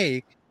movie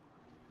make?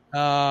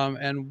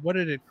 And what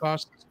did it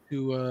cost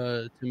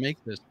to make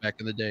this back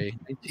in the day?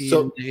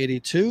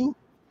 1982?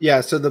 Yeah,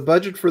 so the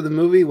budget for the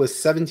movie was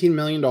 $17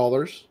 million.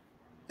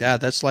 Yeah,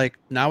 that's like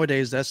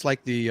nowadays, that's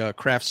like the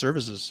craft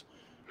services.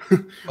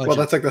 Well,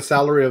 that's like the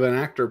salary of an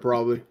actor,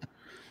 probably.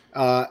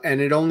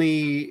 And it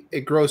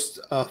grossed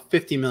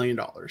 $50 million.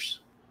 Wow,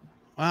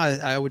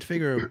 I would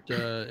figure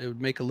it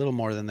would make a little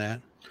more than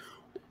that.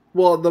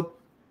 Well,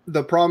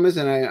 the problem is,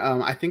 and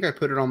I think I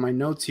put it on my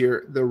notes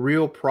here, the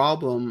real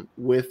problem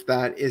with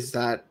that is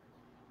that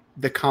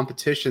the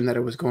competition that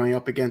it was going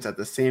up against at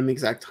the same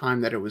exact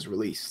time that it was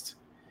released,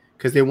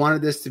 because they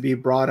wanted this to be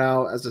brought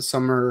out as a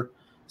summer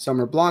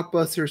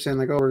blockbuster, saying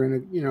like, oh, we're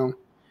gonna,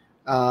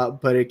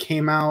 but it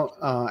came out.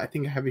 I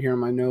think I have it here in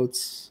my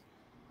notes.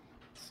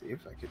 Let's see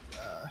if I could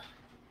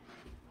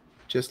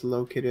just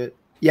locate it.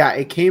 Yeah,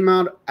 it came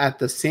out at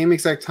the same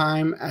exact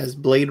time as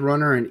Blade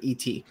Runner and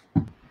E.T.,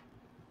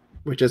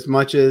 which, as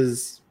much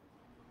as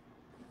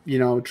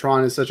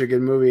Tron is such a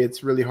good movie,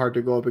 it's really hard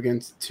to go up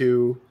against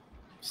two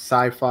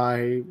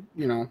sci-fi,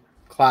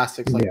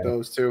 classics like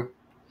those two.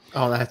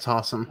 Oh, that's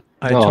awesome.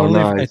 I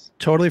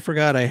totally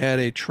forgot I had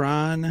a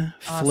Tron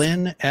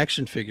Flynn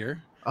action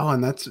figure. Oh,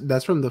 and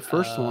that's from the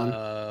first one.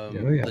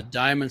 The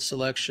Diamond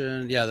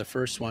Selection. Yeah, the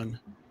first one.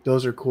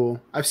 Those are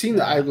cool. I've seen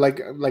that.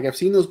 I've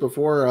seen those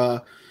before.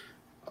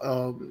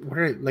 What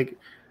are like?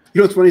 You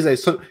know what's funny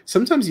is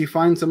sometimes you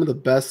find some of the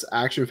best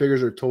action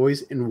figures or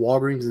toys in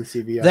Walgreens and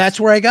CVS.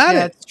 That's where I got it.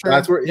 That's true.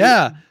 That's where.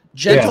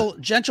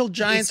 Gentle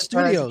Giant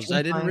Studios.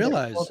 I didn't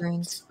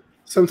realize.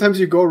 Sometimes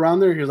you go around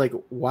there, you're like,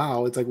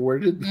 wow. It's like,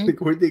 where'd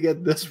they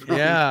get this from?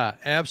 Yeah,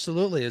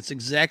 absolutely. It's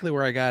exactly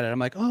where I got it. I'm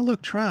like, oh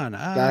look, Tron.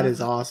 That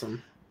is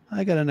awesome.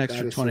 I got an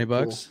extra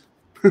 $20.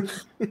 Cool.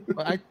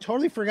 I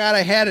totally forgot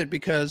I had it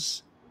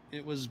because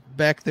it was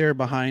back there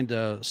behind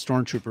a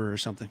Stormtrooper or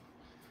something.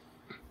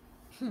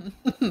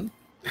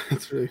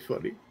 That's really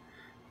funny.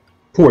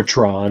 Poor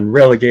Tron,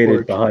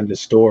 relegated behind the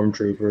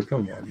Stormtrooper.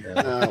 Come on, man.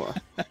 Well.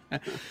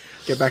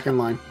 Get back in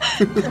line.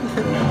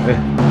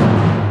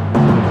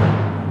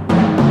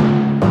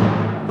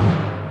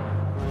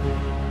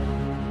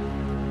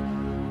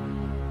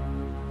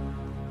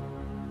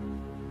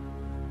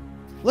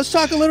 Let's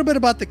talk a little bit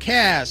about the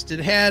cast. It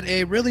had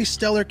a really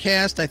stellar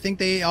cast. I think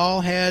they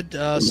all had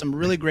some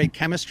really great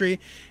chemistry.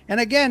 And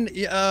again,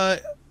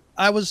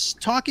 I was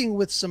talking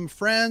with some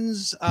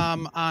friends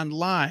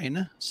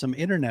online, some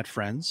internet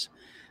friends,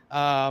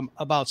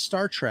 about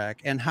Star Trek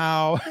and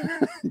how,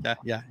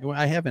 yeah,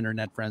 I have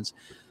internet friends,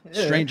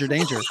 stranger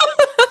danger.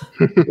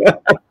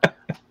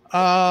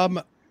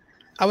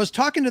 I was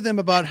talking to them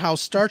about how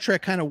Star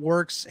Trek kind of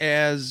works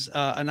as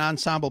an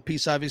ensemble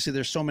piece. Obviously,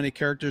 there's so many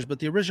characters, but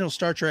the original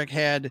Star Trek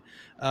had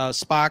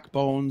Spock,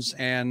 Bones,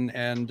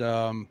 and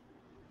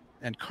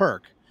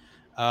Kirk.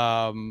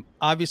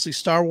 Obviously,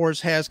 Star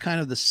Wars has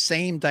kind of the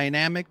same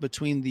dynamic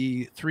between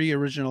the three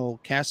original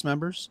cast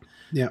members,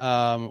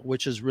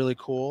 which is really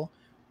cool.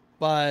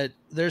 But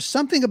there's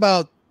something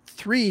about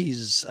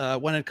threes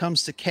when it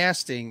comes to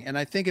casting, and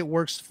I think it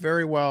works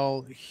very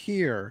well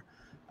here.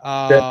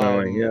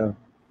 Definitely, yeah.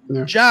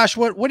 Josh,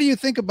 what do you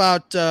think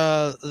about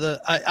I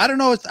don't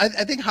know.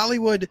 I think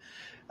Hollywood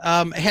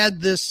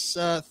had this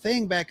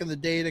thing back in the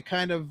day to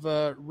kind of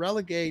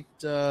relegate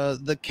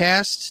the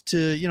cast to,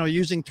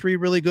 using three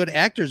really good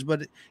actors,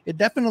 but it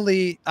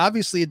definitely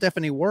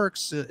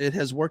works. It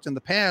has worked in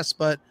the past,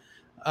 but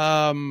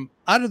out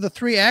of the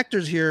three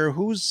actors here,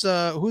 who's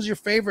your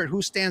favorite?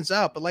 Who stands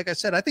out? But like I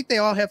said, I think they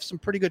all have some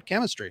pretty good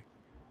chemistry.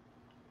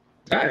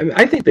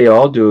 I think they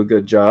all do a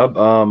good job.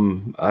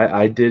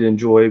 I did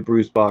enjoy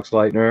Bruce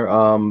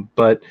Boxleitner,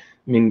 but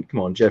I mean, come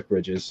on, Jeff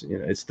Bridges,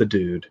 it's the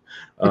dude.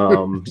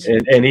 And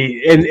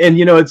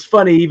it's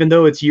funny, even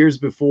though it's years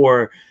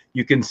before,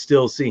 you can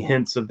still see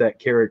hints of that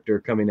character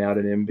coming out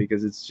in him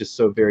because it's just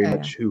so very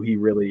much who he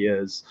really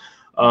is.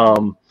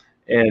 So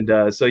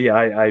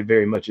I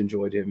very much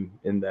enjoyed him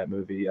in that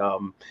movie.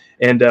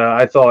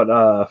 I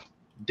thought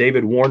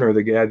David Warner,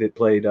 the guy that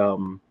played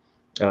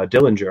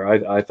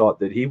Dillinger, I thought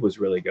that he was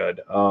really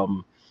good.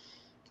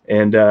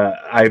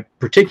 I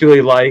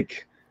particularly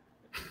like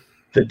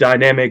the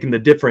dynamic and the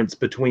difference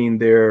between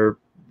their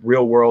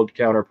real world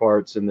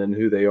counterparts and then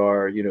who they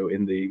are,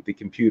 in the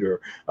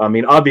computer. I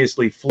mean,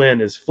 obviously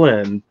Flynn is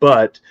Flynn,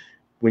 but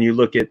when you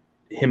look at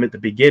him at the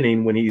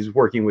beginning, when he's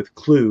working with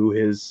Clue,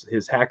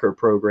 his hacker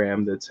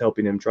program that's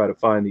helping him try to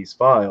find these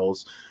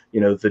files,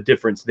 the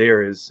difference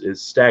there is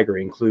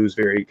staggering. Clue's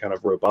very kind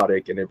of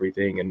robotic and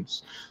everything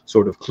and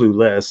sort of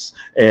clueless.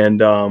 And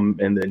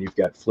then you've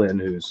got Flynn,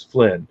 who's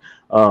Flynn.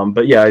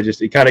 But yeah,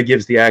 it kind of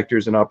gives the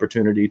actors an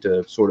opportunity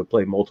to sort of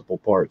play multiple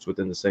parts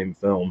within the same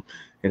film.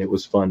 And it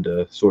was fun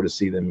to sort of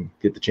see them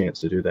get the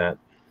chance to do that.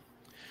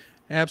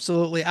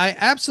 Absolutely. I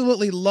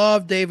absolutely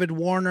love David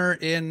Warner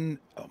in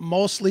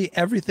mostly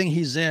everything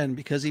he's in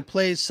because he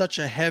plays such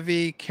a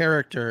heavy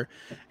character.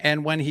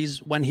 And when he's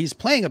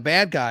playing a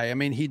bad guy, I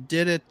mean, he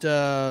did it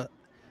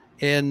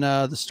in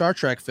the Star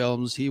Trek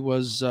films. He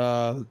was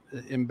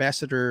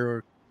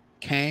Ambassador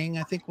Kang,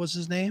 I think was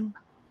his name.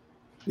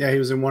 Yeah, he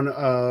was in one,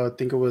 I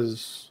think it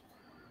was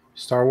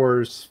Star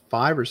Wars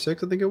 5 or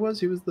 6, I think it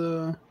was. He was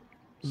the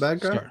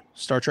bad guy.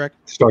 Star Trek.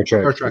 Star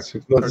Trek.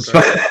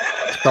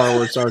 Star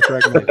Wars, Star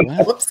Trek.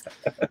 Whoops.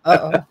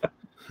 Uh-oh.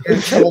 You're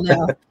in trouble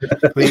now.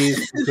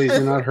 Please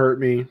do not hurt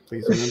me.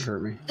 Please do not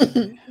hurt me.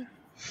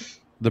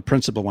 The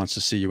principal wants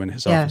to see you in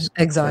his office.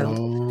 Yeah, exiled.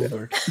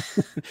 Oh.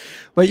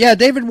 But yeah,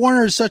 David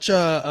Warner is such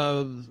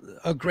a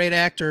great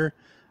actor.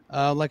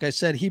 Like I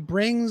said, he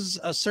brings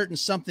a certain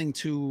something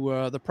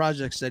to the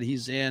projects that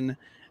he's in.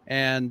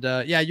 And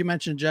you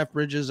mentioned Jeff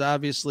Bridges,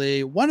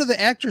 obviously. One of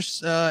the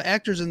actors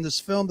in this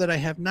film that I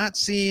have not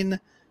seen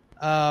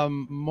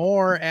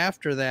more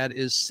after that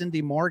is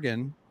Cindy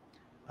Morgan.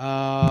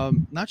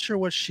 Not sure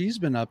what she's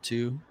been up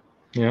to.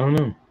 Yeah, I don't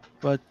know.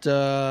 But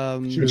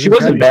she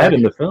wasn't bad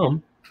in the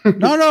film.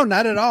 No,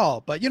 not at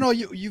all. But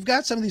you've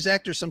got some of these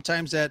actors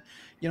sometimes that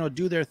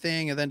do their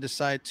thing and then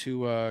decide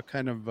to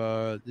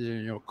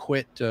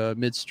quit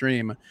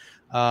midstream.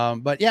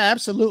 But yeah,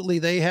 absolutely,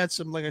 they had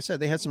some. Like I said,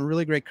 they had some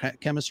really great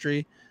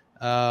chemistry.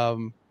 I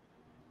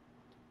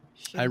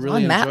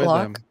really enjoyed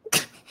them.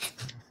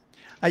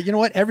 You know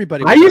what?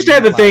 Everybody. I used to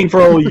have a thing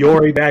for old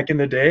Yori back in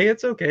the day.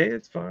 It's okay.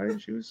 It's fine.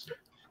 She was.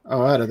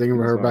 Oh, I had a thing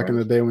for her back in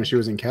the day when she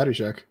was in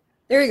Caddyshack.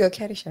 There you go,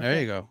 Caddyshack. There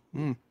you go.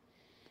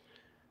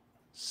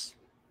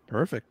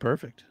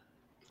 Perfect.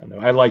 I know.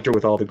 I liked her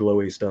with all the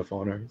glowy stuff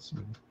on her. So.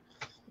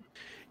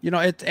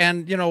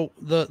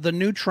 The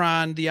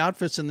Neutron, the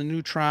outfits in the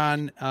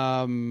Neutron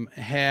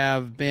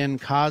have been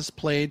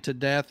cosplayed to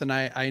death, and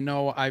I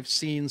know I've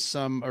seen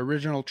some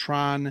original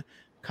Tron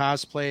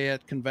cosplay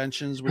at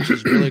conventions, which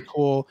is really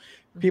cool.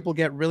 People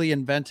get really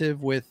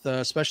inventive with,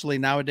 especially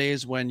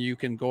nowadays when you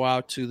can go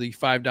out to the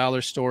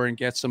 $5 store and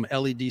get some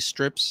LED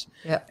strips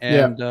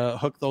and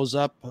hook those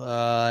up.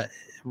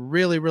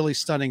 Really, really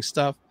stunning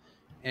stuff.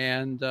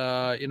 And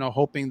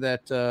hoping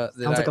that sounds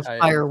like a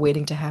fire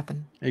waiting to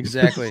happen.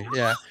 Exactly.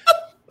 Yeah.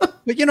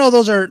 But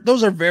those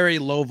are very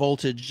low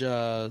voltage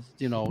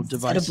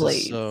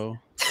devices. So,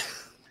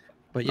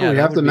 but yeah, we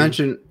have to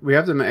mention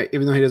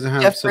even though he doesn't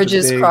have Jeff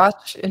Bridges'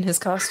 crotch in his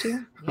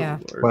costume. Yeah.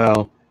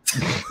 Wow.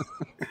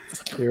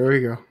 Here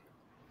we go.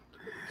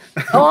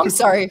 Oh, I'm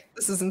sorry.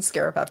 This isn't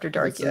Scarab After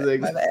Dark yet.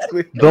 My bad.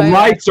 The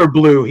lights are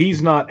blue.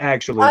 He's not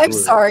actually I'm blue.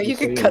 sorry. You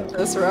could cut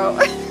this route.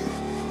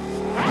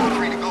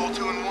 Free to goal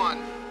 2 and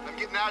 1. I'm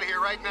getting out of here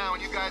right now,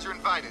 and you guys are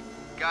invited.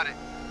 Got it.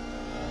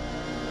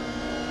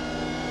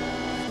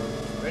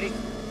 Ready?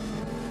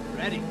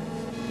 Ready.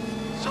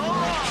 So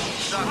long,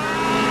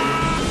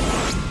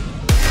 sucker.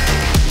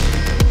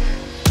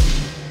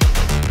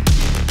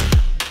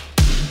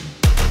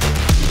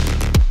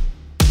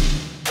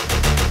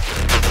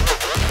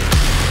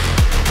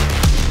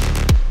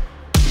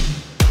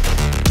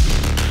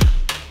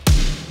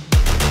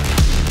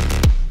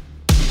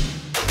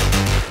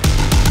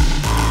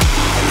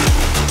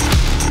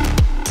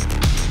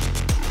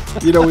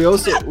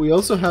 We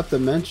also have to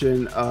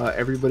mention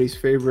everybody's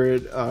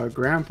favorite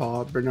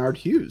grandpa, Bernard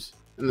Hughes,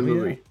 in the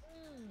movie.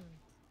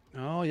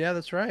 Oh yeah,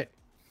 that's right.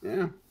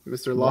 Yeah,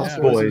 Mr.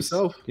 Lost Boys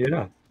himself.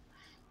 Yeah.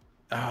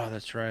 Oh,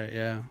 that's right.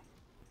 Yeah.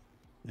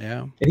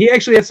 Yeah. And he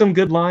actually had some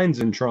good lines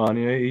in Tron.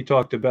 He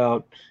talked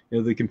about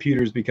the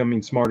computers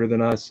becoming smarter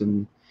than us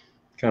and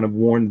kind of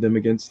warned them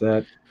against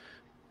that.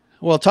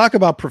 Well, talk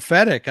about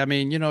prophetic. I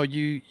mean,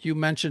 you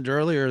mentioned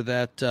earlier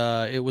that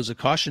it was a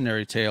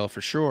cautionary tale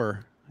for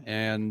sure.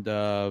 And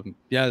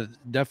yeah,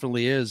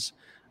 definitely is.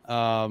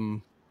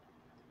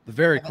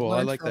 Very cool.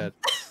 I like that.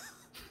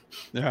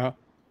 Yeah.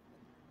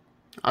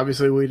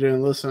 Obviously, we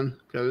didn't listen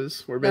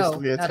because we're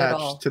basically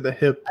attached to the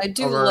hip. I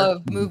do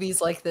love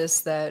movies like this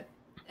that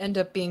end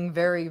up being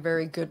very,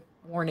 very good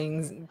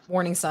warning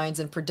signs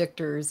and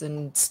predictors,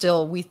 and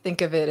still we think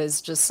of it as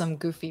just some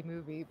goofy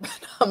movie. But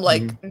I'm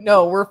like,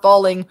 no, we're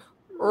falling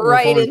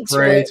right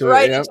into it.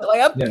 Like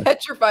I'm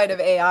petrified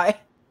of AI.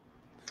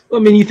 I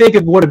mean, you think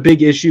of what a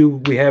big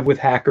issue we have with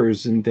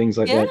hackers and things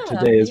like that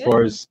today, as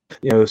far as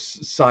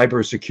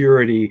cyber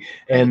security,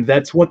 and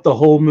that's what the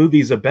whole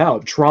movie's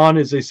about. Tron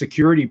is a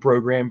security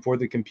program for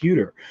the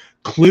computer.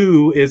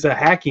 Clue is a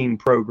hacking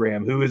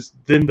program, who is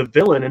then the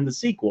villain in the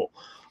sequel.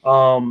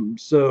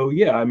 So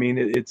yeah, I mean,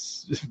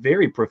 it's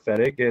very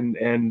prophetic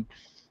and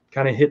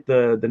kind of hit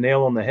the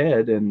nail on the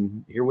head.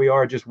 And here we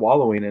are, just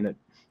wallowing in it.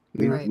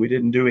 We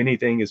didn't do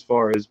anything as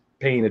far as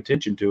paying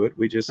attention to it.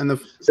 We just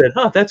said,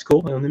 "Huh, that's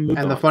cool," and then moved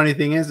on. The funny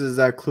thing is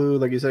that Clue,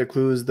 like you said,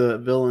 Clue is the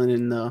villain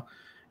in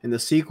the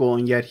sequel,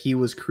 and yet he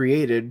was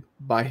created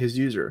by his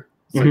user.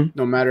 It's like,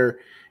 no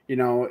matter,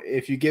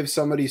 if you give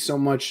somebody so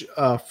much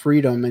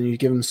freedom and you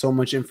give them so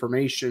much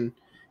information,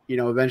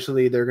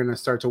 eventually they're gonna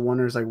start to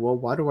wonder, it's like, well,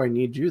 why do I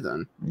need you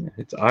then? Yeah,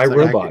 it's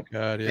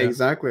iRobot.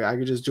 Exactly. I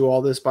could just do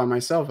all this by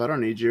myself. I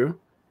don't need you.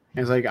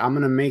 And it's like, I'm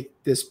going to make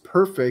this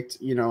perfect.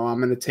 I'm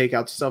going to take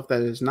out stuff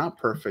that is not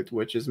perfect,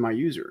 which is my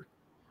user.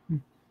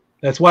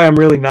 That's why I'm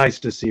really nice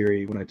to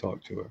Siri when I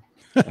talk to her.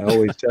 I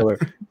always tell her,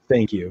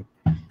 thank you.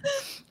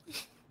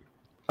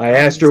 I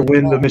asked her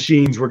when the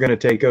machines were going to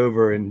take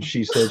over, and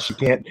she said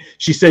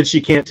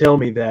she can't tell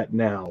me that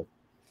now.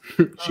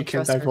 She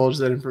can't divulge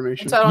that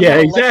information. Yeah,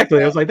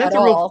 exactly. I was like, that's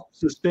a real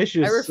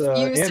suspicious. I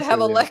refuse to have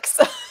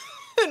Alexa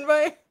in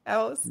my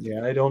house.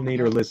 Yeah, I don't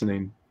need her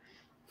listening.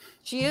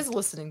 She is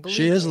listening.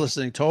 She is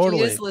listening.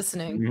 Totally. She is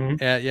listening.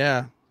 Mm-hmm.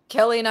 Yeah.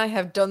 Kelly and I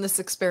have done this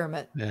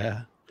experiment.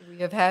 Yeah. We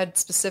have had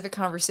specific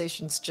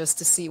conversations just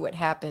to see what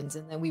happens,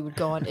 and then we would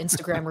go on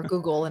Instagram or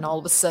Google, and all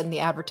of a sudden the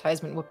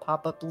advertisement would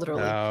pop up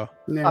literally 5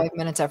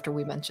 minutes after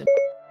we mentioned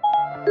it.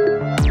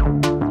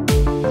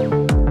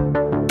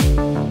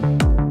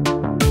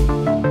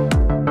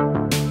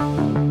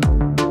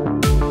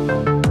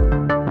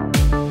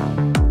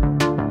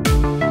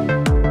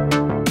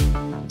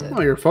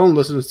 Well, your phone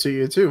listens to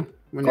you too.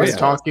 When you're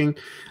talking,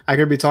 I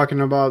could be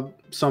talking about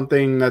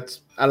something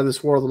that's out of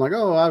this world. I'm like,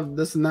 oh, I have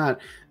this and that,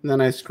 and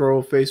then I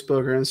scroll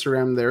Facebook or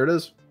Instagram. There it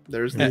is.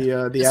 There's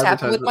the this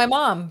happened with my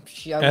mom.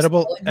 I was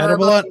telling her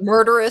about the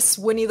murderous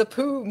Winnie the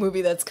Pooh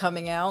movie that's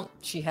coming out.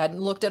 She hadn't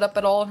looked it up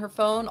at all on her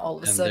phone. All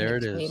of a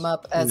sudden, it came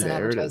up as an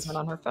advertisement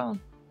on her phone.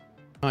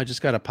 I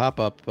just got a pop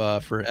up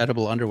for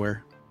edible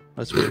underwear.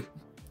 That's weird.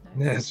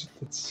 Yes,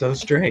 it's so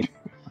strange.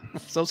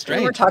 So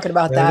strange. We're talking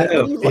about that.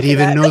 It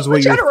even knows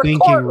what you're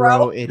thinking,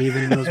 bro. It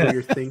even knows what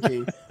you're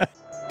thinking.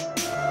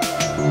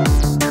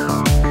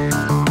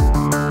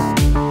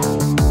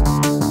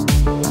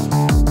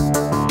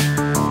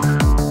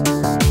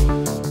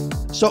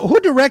 So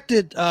who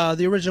directed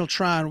the original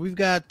Tron? We've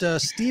got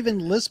Steven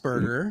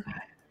Lisberger.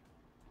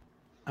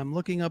 I'm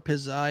looking up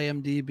his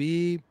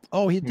IMDb.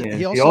 Oh,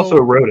 he also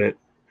wrote it.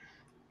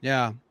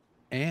 Yeah,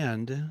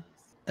 and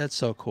that's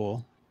so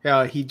cool.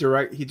 Yeah, he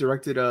directed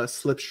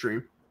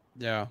Slipstream.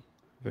 Yeah,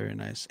 very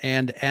nice.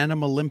 And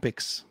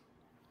Animalympics,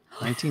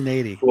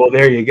 1980. Well,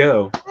 there you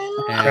go.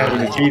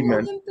 And,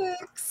 achievement.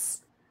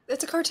 Olympics.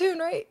 It's a cartoon,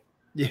 right?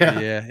 Yeah.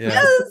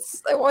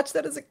 Yes, I watched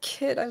that as a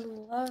kid. I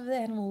love the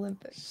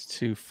Animalympics. It's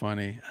too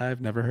funny.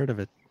 I've never heard of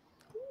it.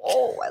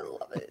 Oh, I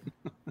love it.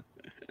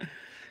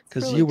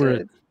 Because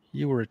really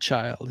you were a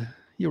child.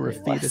 You were a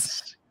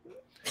fetus.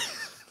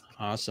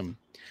 Awesome.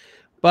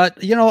 But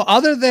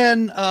other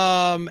than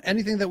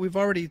anything that we've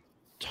already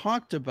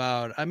talked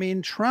about, I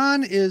mean,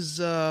 Tron is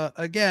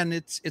again,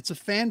 it's a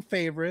fan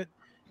favorite.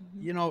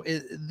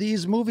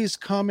 These movies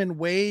come in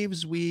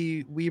waves.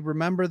 We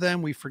remember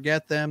them, we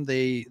forget them.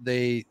 They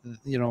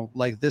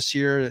like this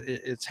year,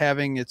 it's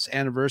having its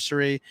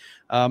anniversary.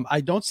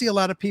 I don't see a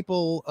lot of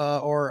people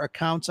or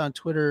accounts on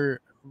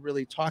Twitter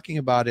really talking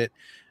about it,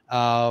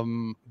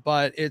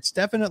 but it's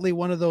definitely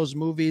one of those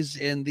movies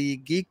in the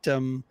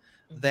geekdom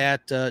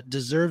that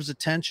deserves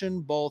attention.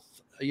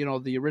 Both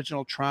the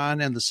original Tron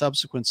and the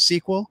subsequent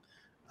sequel.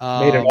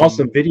 Made an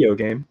awesome video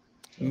game.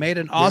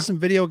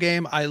 Video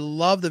game. I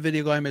love the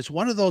video game. It's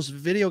one of those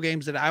video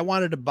games that I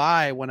wanted to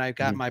buy when I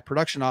got my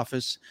production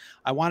office.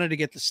 I wanted to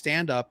get the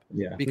stand up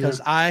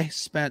because I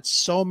spent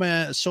so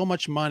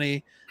much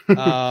money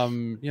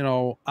on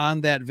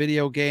that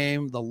video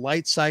game. The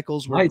light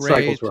cycles were great. Light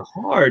cycles were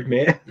hard,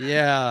 man.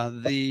 Yeah,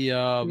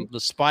 the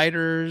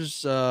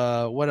spiders,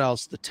 what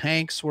else? The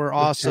tanks were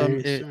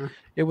awesome.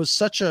 It was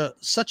such a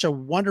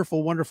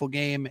wonderful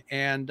game,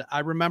 and I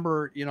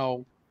remember,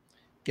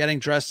 getting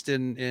dressed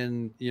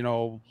in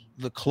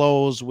the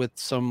clothes with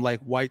some like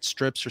white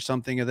strips or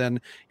something, and then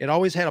it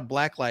always had a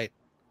black light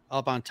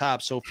up on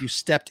top, so if you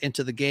stepped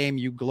into the game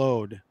you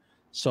glowed.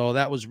 So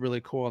that was really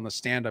cool in the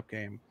stand-up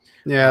game.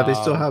 Yeah, they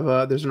still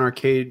have there's an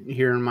arcade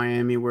here in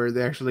Miami where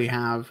they actually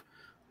have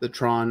the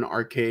Tron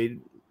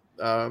arcade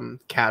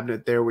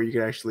cabinet there where you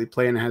could actually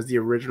play, and it has the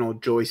original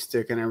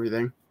joystick and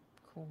everything.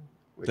 Cool.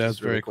 That's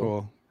very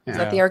cool. Is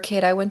that the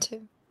arcade I went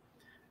to?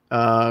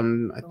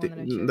 I think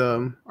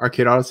the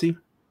Arcade Odyssey.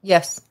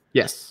 Yes.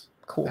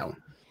 Cool. That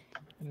one.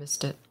 I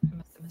missed it. I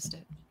must have missed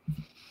it.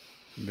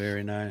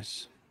 Very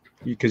nice.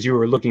 Because you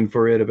were looking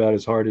for it about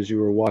as hard as you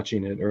were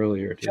watching it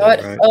earlier today,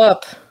 Shut right?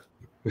 up.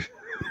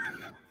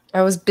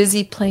 I was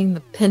busy playing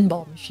the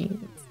pinball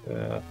machines.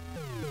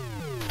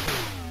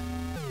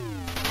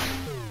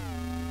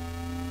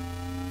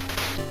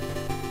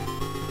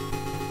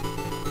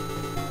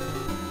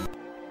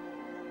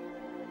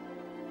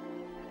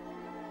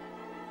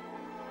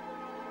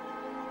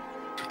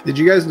 Did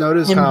you guys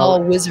notice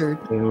Pinball wizard.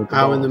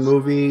 How in the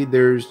movie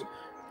there's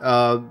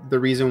the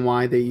reason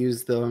why they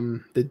use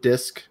the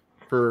disc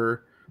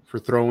for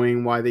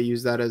throwing, why they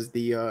use that as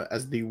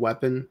the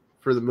weapon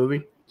for the movie?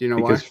 Do you know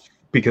why?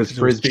 Because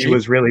Frisbee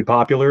was really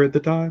popular at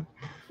the time.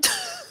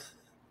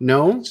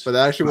 No, but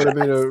that actually would have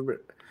been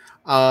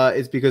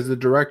it's because the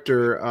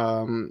director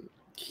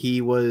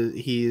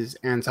he's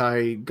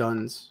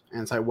anti-guns,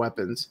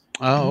 anti-weapons.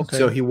 Oh, okay.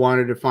 So he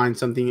wanted to find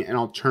an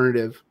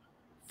alternative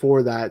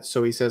for that.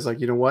 So he says, like,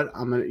 you know what,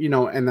 I'm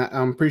gonna, and that,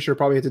 I'm pretty sure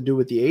probably had to do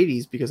with the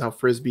 80s because how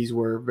Frisbees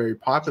were very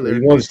popular.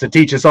 He wants to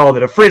teach us all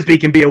that a Frisbee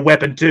can be a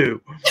weapon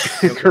too.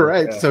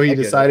 Correct. So he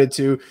decided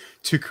to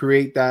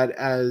create that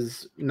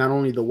as not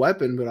only the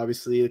weapon, but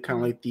obviously kind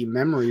of like the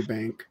memory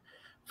bank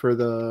for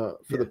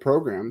the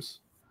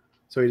programs.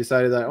 So he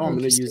decided that, I'm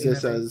going to use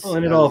this as...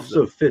 and it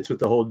also fits with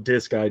the whole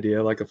disc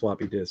idea, like a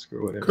floppy disk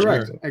or whatever.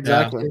 Correct. So,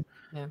 exactly.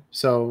 Yeah.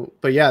 So,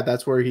 but yeah,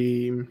 that's where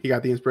he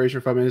got the inspiration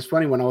from. And it's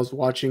funny, when I was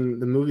watching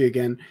the movie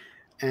again,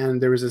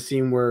 and there was a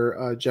scene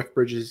where Jeff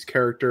Bridges'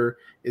 character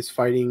is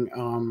fighting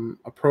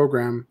a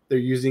program. They're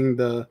using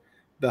the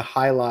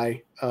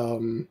highlight. I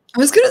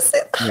was going to say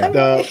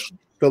the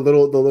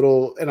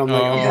little, and I'm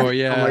like,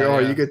 oh,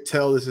 you could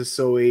tell this is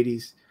so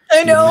 80s.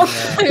 I know.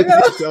 I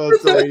know. So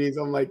 80s.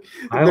 I'm like,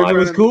 I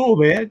was cool,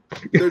 man.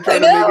 They're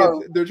trying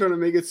to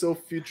make it so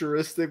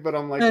futuristic, but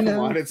I'm like, come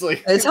on, it's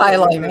like it's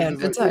highlight, man.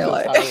 It's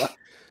highlight.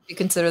 You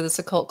consider this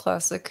a cult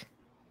classic?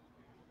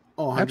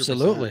 Oh, 100%.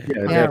 Absolutely.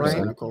 Yeah,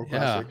 right. A cult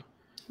classic.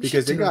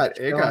 Because it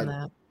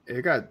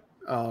got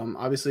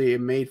obviously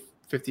it made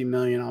 50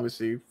 million,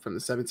 obviously from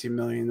the 17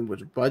 million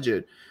which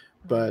budget,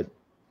 but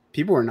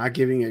people were not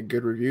giving it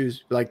good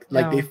reviews. Like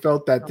they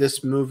felt that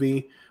this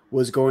movie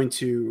was going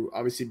to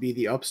obviously be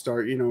the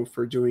upstart,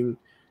 for doing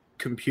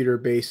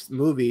computer-based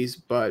movies,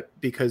 but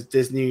because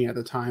Disney at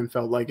the time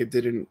felt like it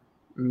didn't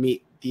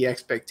meet the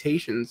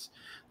expectations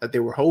that they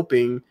were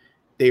hoping,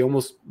 they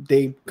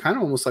kind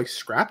of almost like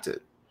scrapped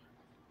it,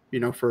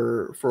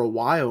 for a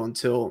while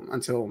until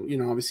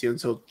obviously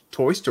until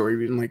Toy Story,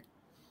 even like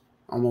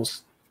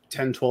almost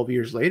 10, 12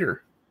 years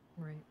later.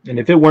 Right. And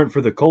if it weren't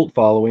for the cult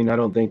following, I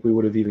don't think we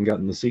would have even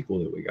gotten the sequel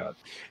that we got.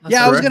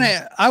 Yeah,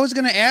 I was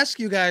gonna ask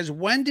you guys,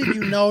 when did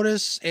you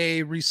notice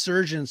a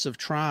resurgence of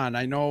Tron?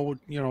 I know,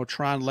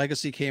 Tron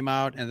Legacy came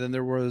out, and then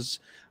there was,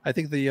 I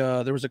think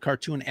there was a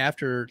cartoon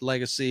after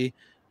Legacy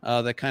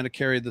that kind of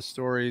carried the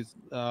story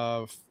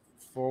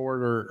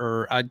forward,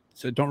 or I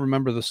don't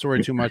remember the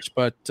story too much.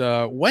 But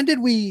when did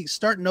we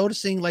start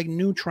noticing like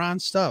new Tron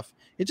stuff?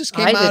 It just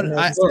came out.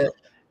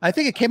 I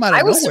think it came out of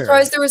I was nowhere.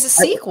 surprised there was a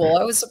sequel.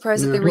 I was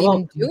surprised that they were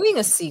even doing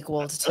a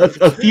sequel.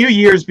 A few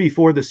years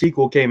before the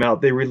sequel came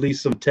out, they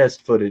released some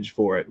test footage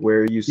for it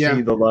where you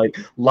see the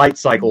light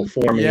cycle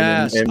forming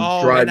and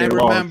driving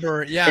along. I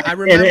remember.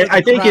 And I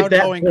think at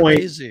that point,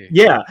 crazy.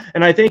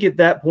 and I think at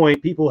that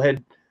point,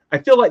 I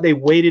feel like they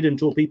waited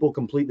until people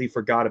completely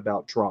forgot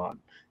about Tron.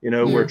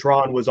 Where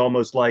Tron was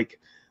almost like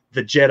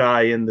the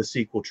Jedi in the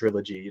sequel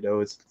trilogy,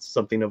 it's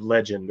something of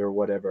legend or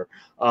whatever,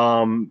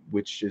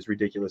 which is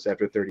ridiculous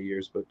after 30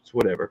 years, but it's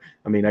whatever.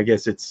 I mean, I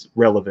guess it's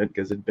relevant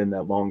because it'd been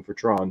that long for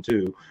Tron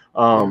too.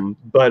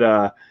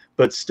 But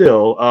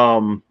still,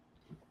 I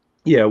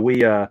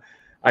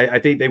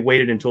think they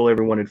waited until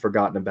everyone had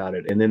forgotten about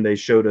it. And then they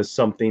showed us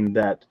something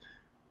that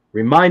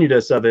reminded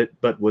us of it,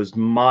 but was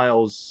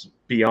miles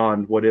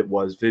beyond what it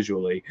was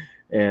visually.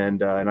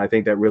 And I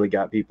think that really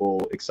got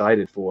people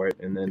excited for it.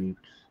 And then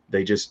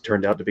they just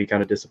turned out to be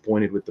kind of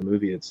disappointed with the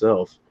movie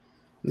itself.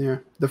 Yeah.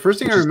 The first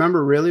thing I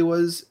remember really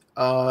was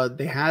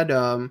they had,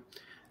 I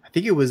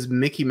think it was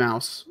Mickey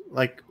Mouse,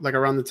 like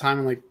around the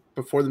time, like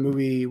before the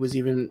movie was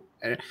even,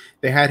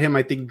 they had him,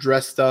 I think,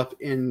 dressed up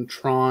in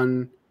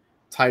Tron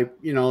type,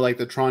 like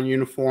the Tron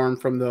uniform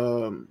from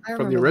the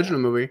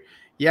original movie.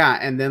 Yeah.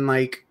 And then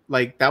like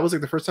that was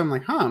like the first time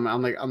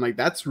I'm like,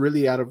 that's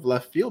really out of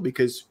left field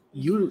because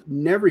you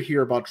never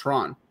hear about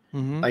Tron.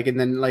 Mm-hmm. Like in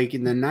the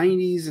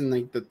 90s and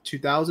like the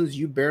 2000s,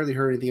 you barely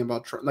heard anything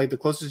about Tron. Like the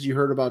closest you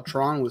heard about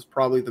Tron was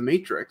probably The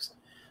Matrix,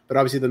 but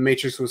obviously The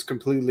Matrix was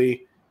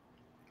completely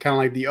kind of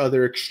like the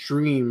other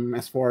extreme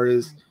as far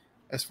as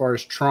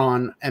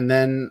Tron. And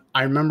then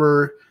I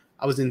remember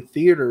I was in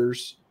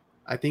theaters.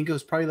 I think it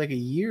was probably like a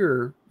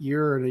year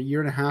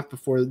and a half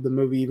before the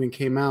movie even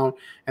came out,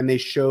 and they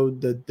showed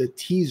the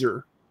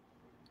teaser,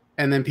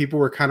 and then people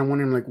were kind of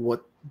wondering like,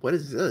 what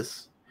is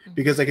this?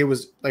 Because like it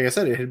was, like I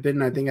said, it had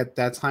been, I think at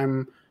that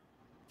time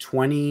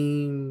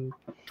 20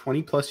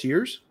 plus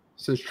years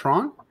since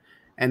Tron.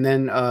 And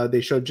then they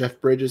showed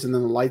Jeff Bridges and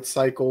then the light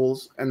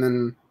cycles. And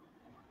then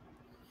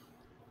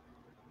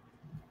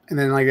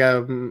like,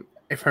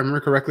 if I remember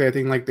correctly, I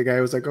think like the guy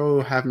was like,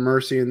 "Oh, have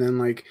mercy." And then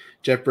like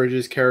Jeff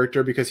Bridges'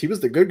 character, because he was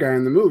the good guy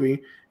in the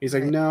movie, he's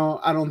like, "No,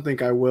 I don't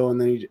think I will."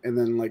 And then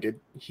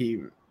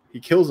he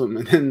kills him.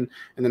 And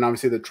then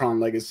obviously the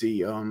Tron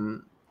Legacy,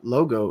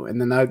 logo,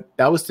 and then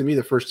that was to me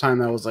the first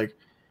time I was like,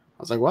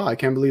 wow, I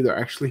can't believe they're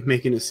actually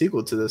making a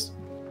sequel to this.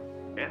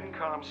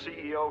 ENCOM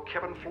CEO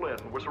Kevin Flynn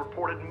was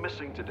reported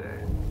missing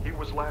today. He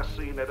was last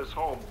seen at his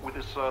home with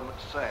his son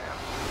Sam.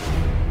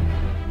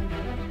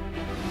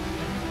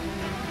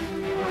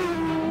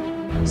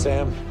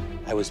 Sam,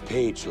 I was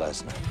paged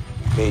last night.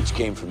 Page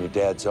came from your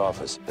dad's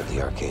office at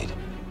the arcade.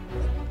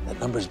 That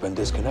number's been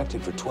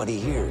disconnected for 20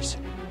 years.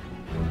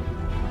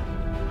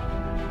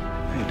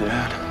 Hey,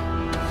 Dad.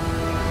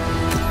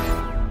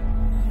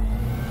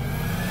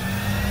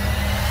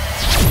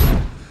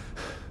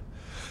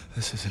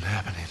 This isn't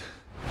happening.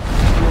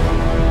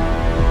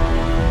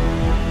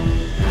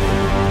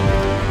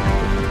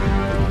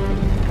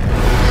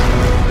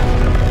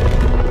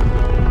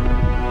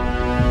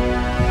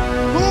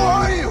 Who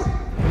are you?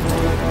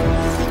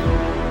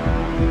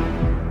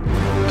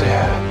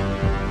 Dad.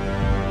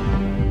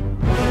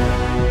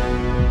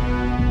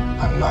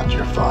 I'm not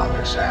your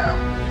father, Sam.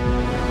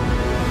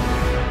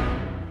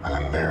 And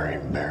I'm very,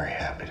 very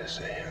happy to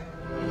see you.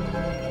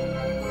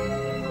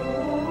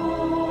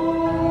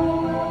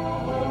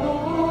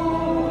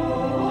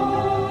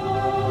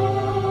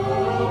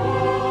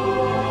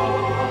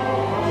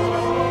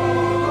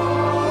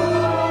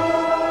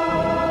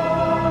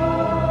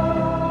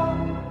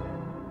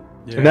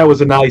 And that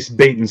was a nice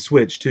bait and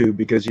switch too,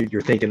 because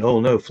you're thinking, "Oh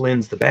no,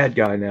 Flynn's the bad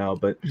guy now,"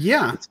 but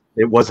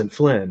it wasn't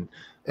Flynn.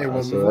 So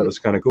that was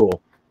kind of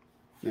cool.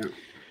 Yeah,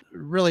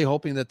 really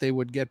hoping that they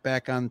would get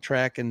back on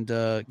track and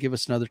give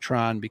us another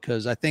Tron,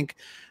 because I think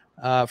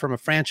from a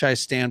franchise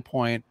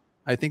standpoint,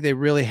 I think they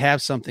really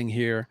have something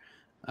here,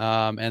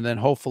 and then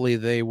hopefully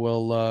they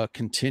will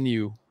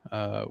continue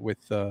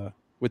with the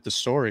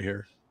story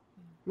here.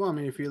 Well, I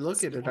mean, if you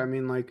look at it, I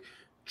mean, like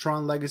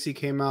Tron Legacy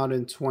came out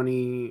in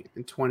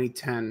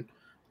 2010.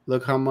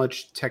 Look how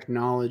much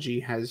technology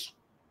has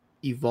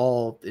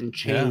evolved and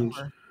changed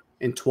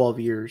in 12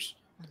 years.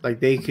 Like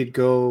they could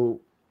go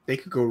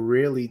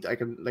really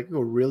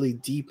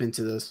deep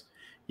into this.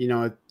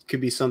 It could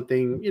be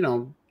something,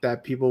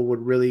 that people would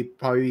really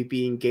probably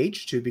be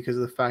engaged to, because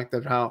of the fact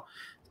of how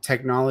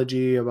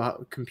technology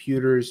about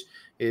computers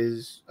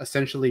is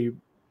essentially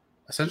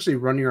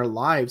running our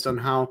lives, on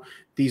how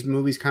these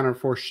movies kind of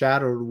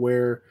foreshadowed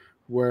where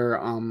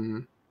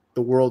the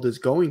world is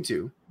going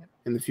to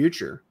in the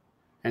future.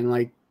 And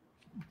like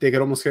they could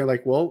almost say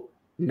like, well,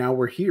 now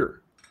we're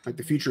here. Like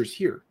the future is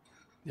here.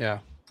 Yeah.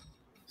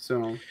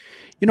 So,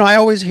 I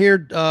always hear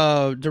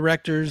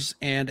directors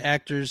and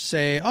actors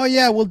say, "Oh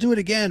yeah, we'll do it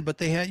again," but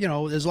they had,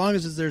 as long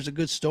as there's a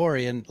good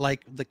story. And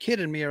like the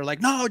kid in me are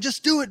like, "No,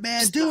 just do it,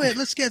 man, do it.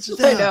 Let's get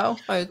I know.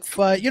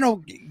 But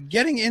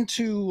getting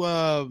into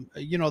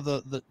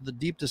the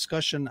deep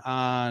discussion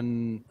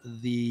on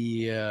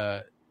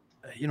the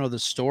the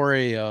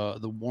story,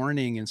 the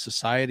warning in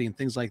society and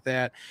things like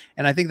that.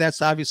 And I think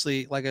that's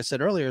obviously, like I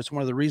said earlier, it's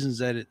one of the reasons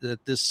that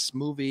this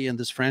movie and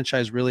this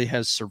franchise really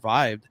has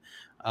survived.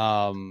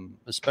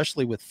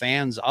 Especially with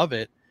fans of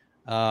it.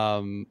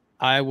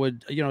 I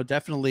would,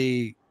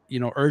 definitely,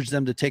 urge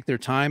them to take their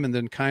time and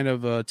then kind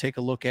of take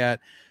a look at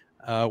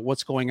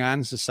what's going on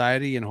in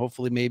society, and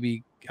hopefully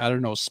maybe, I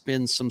don't know,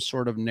 spin some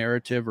sort of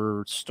narrative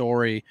or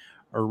story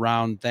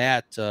around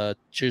that,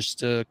 just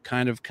to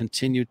kind of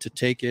continue to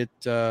take it,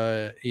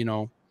 not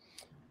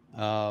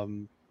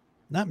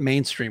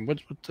mainstream, but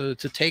to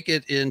take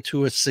it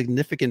into a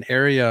significant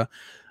area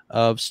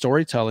of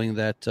storytelling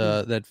that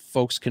that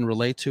folks can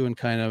relate to and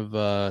kind of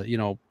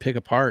pick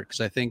apart.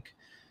 Because I think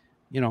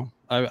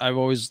I've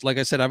always, like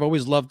I said, I've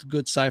always loved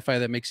good sci-fi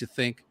that makes you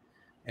think,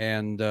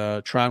 and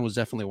Tron was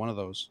definitely one of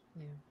those.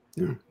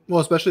 Yeah. Well,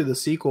 especially the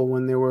sequel,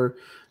 when they were,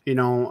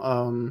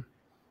 Kevin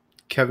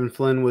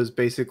Flynn was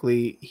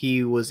basically,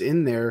 he was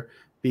in there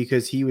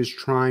because he was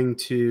trying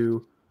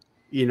to,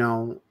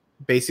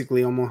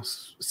 basically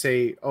almost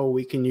say, oh,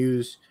 we can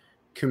use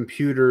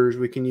computers,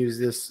 we can use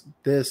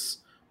this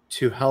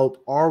to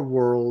help our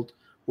world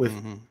with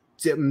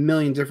a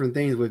million different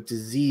things, with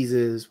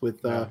diseases,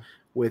 with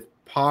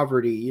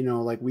poverty,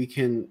 like we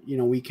can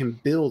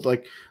build,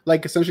 like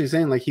essentially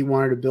saying, like, he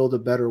wanted to build a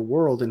better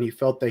world, and he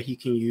felt that he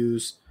can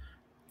use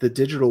the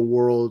digital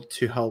world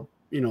to help,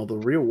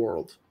 the real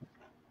world.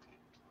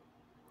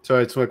 So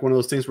it's like one of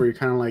those things where you're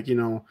kind of like,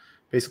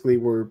 basically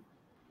we're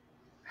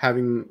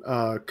having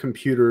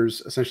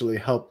computers essentially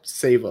help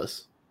save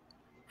us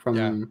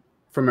from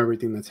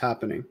everything that's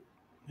happening.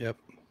 Yep.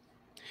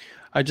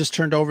 I just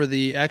turned over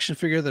the action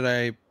figure that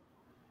I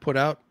put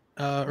out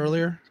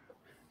earlier,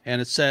 and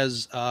it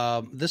says,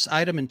 this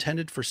item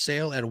intended for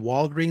sale at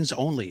Walgreens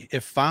only.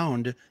 If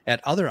found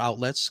at other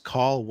outlets,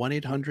 call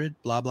 1-800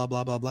 blah, blah,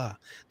 blah, blah, blah.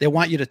 They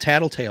want you to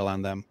tattletale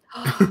on them.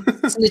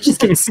 Snitches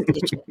get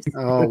stitches.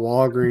 Oh,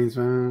 Walgreens,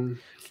 man.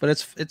 But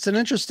it's an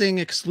interesting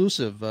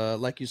exclusive,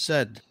 like you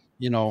said,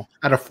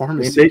 at a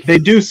pharmacy. They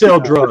do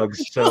sell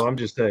drugs, so I'm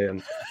just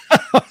saying.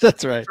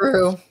 That's right.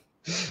 True.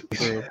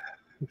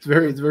 It's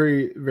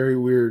very, very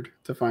weird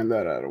to find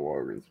that out of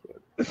Walgreens.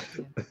 But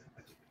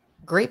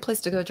Great place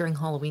to go during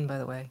Halloween, by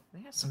the way.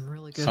 They have some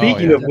really good.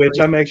 Speaking of which,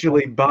 I'm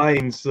actually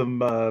buying some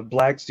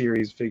Black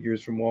Series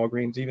figures from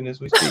Walgreens even as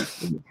we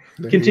speak.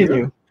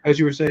 Continue, as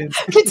you were saying.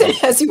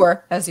 As you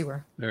were.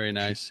 Very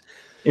nice.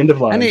 End of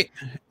line.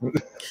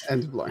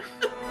 End of line.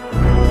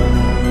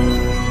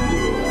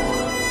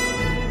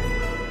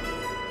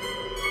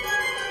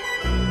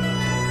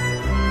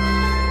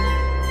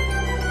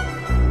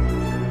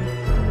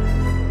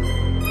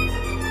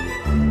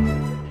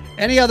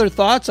 Any other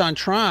thoughts on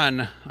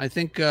Tron? I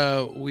think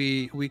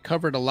we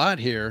covered a lot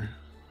here.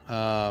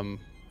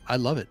 I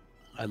love it.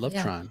 I love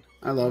Tron.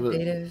 I love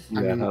it. I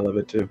love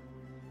it too.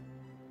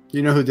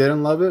 You know who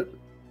didn't love it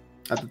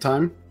at the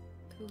time?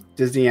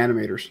 Disney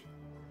animators.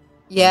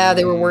 Yeah,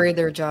 they were worried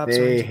their jobs.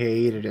 They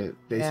hated it.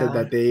 They said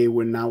that they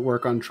would not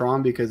work on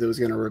Tron because it was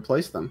going to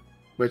replace them.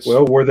 Which,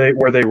 well, were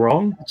they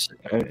wrong?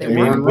 I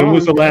mean, when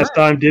was the last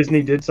time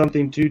Disney did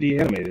something 2D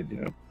animated?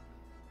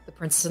 The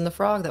Princess and the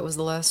Frog. That was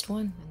the last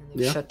one.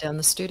 They shut down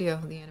the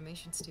studio, the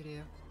animation studio.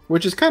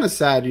 Which is kind of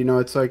sad,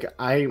 It's like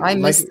I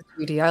miss the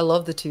 2D. I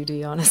love the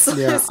 2D,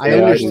 honestly. Yeah, I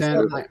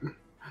understand.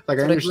 I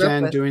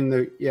understand doing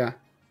the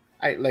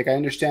I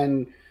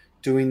understand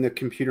doing the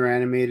computer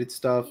animated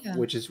stuff,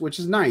 which is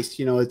nice.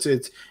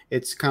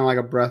 It's kind of like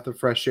a breath of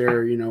fresh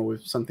air.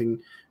 With something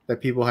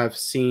that people have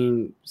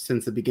seen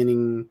since the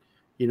beginning.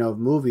 Of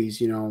movies.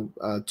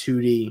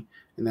 2D,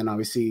 and then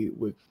obviously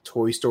with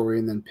Toy Story,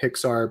 and then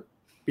Pixar.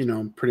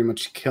 Pretty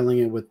much killing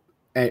it with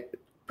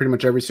pretty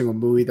much every single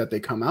movie that they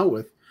come out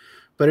with.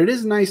 But it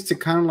is nice to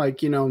kind of like,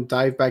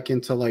 dive back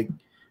into like,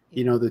 the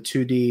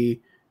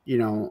 2D,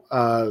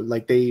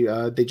 like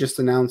they just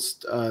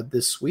announced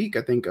this week,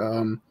 I think,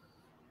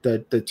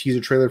 the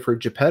teaser trailer for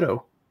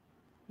Geppetto,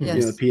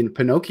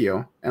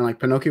 Pinocchio. And like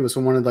Pinocchio was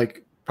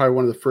probably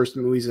one of the first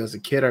movies as a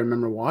kid I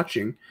remember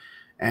watching.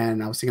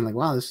 And I was thinking like,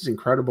 wow, this is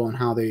incredible, and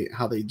how they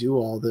do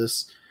all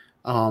this.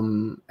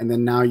 And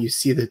then now you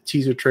see the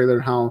teaser trailer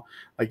and how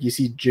like you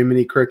see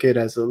Jiminy Cricket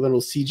as a little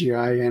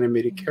CGI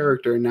animated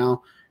character, and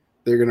now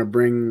they're gonna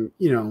bring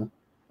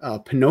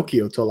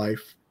Pinocchio to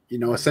life.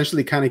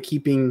 Essentially kind of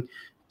keeping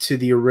to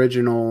the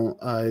original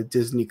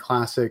Disney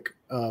classic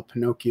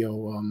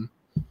Pinocchio.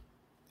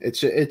 It's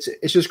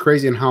just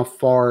crazy and how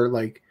far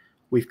like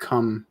we've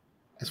come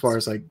as far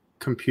as like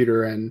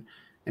computer and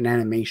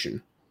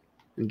animation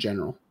in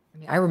general.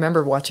 I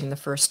remember watching the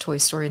first Toy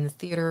Story in the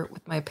theater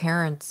with my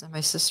parents and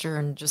my sister,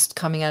 and just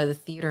coming out of the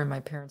theater, and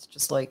my parents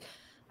just like,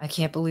 I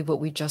can't believe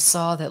what we just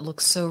saw. That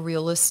looks so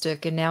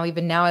realistic. And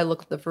even now I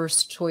look at the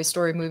first Toy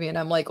Story movie and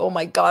I'm like, oh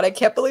my God, I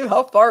can't believe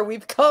how far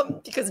we've come,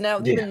 because now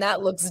even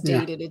that looks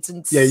dated. It's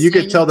insane. Yeah, you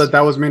could tell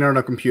that was made on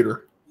a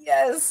computer.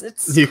 Yes,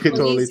 it's you could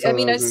totally tell. I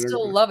mean, I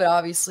still love it,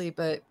 obviously,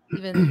 but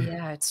even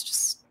it's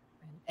just,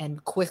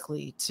 and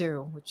quickly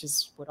too, which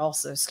is what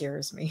also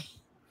scares me.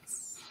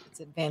 It's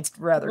advanced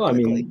rather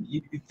quickly. I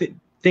mean,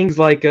 things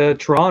like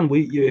Tron,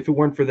 if it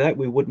weren't for that,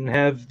 we wouldn't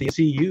have the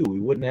MCU. We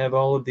wouldn't have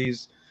all of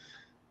these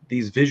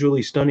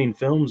visually stunning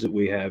films that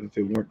we have if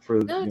it weren't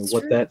for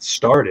what that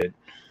started.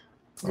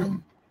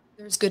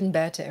 There's good and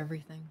bad to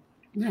everything.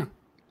 Yeah.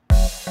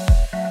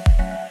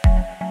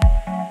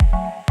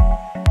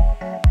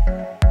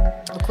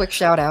 A quick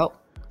shout out,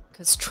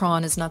 because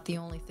Tron is not the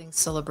only thing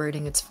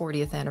celebrating its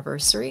 40th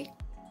anniversary.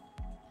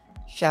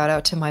 Shout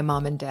out to my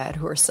mom and dad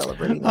who are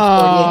celebrating their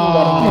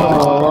 40th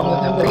wedding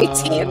on November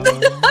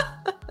 18th.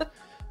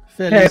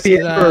 Happy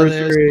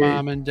anniversary,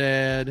 mom and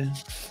dad.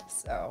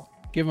 So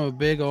give them a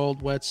big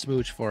old wet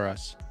smooch for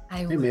us.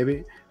 Hey,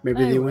 maybe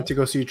they went to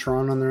go see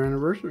Tron on their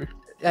anniversary.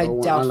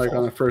 Doubtful. Like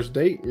on the first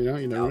date, you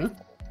never know.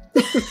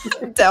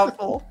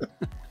 Doubtful.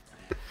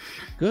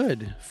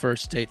 Good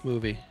first date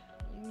movie.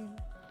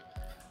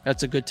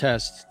 That's a good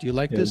test. Do you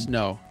like this?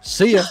 No.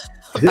 See ya.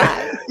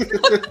 Bye.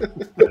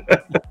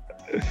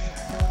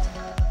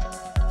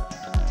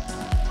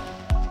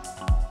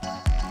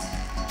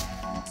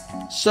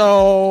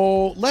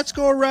 So let's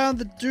go around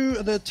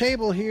the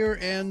table here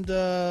and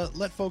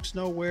let folks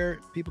know where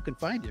people can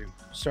find you,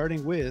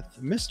 starting with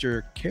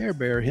Mr. Care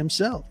Bear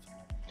himself.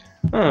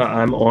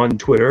 I'm on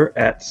Twitter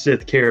at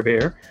Sith Care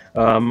Bear.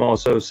 I'm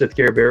also Sith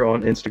Care Bear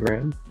on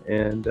Instagram,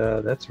 and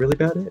that's really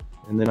about it.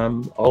 And then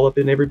I'm all up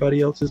in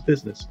everybody else's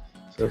business.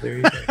 So there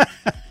you go.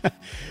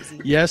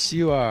 Yes,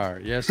 you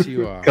are. Yes,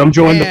 you are. Come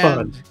join the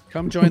fun.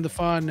 Come join the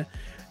fun.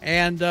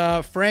 And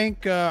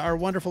Frank, our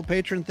wonderful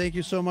patron, thank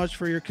you so much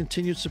for your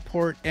continued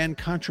support and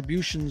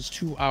contributions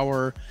to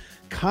our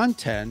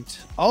content.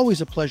 Always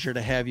a pleasure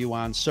to have you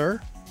on, sir.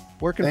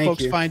 Where can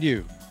folks find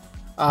you?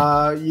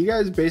 You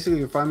guys basically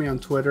can find me on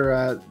Twitter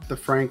at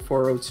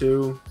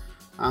thefrank402.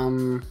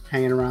 I'm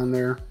hanging around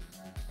there,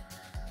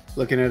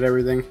 looking at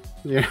everything.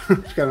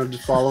 Kind of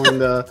just following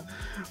the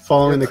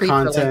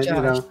content.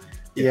 Like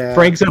Yeah,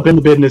 Frank's up in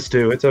the business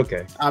too. It's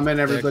okay. I'm in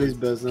everybody's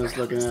business,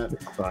 looking at.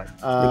 It's fine.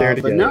 We're there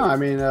together. But no, I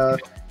mean,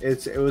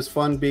 it was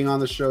fun being on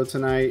the show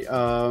tonight.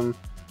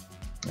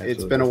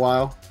 It's been a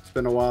while. It's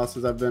been a while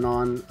since I've been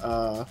on.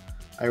 I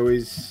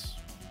always,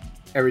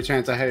 every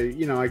chance I had,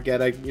 I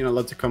get,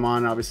 love to come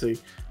on. Obviously,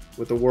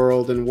 with the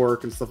world and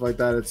work and stuff like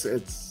that,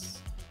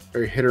 it's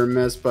very hit or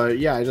miss. But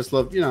yeah, I just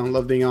love,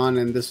 love being on.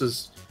 And this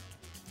was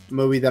a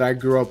movie that I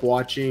grew up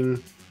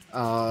watching.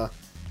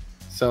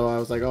 So I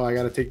was like, I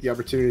got to take the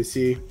opportunity to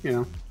see,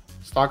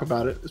 let's talk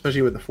about it,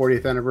 especially with the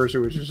 40th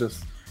anniversary, which is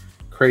just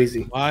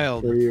crazy.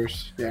 Wild. 4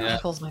 years. Yeah.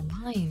 That blows my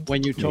mind.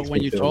 When you told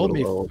me,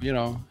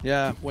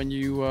 when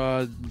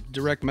you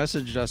direct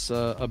messaged us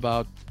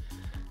about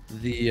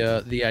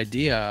the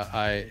idea,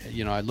 I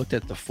looked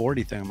at the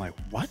 40 thing. I'm like,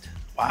 what?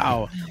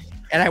 Wow.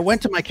 And I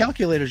went to my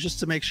calculators just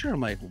to make sure.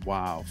 I'm like,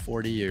 wow,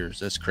 40 years.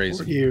 That's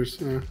crazy. 40 years.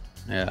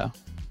 Yeah.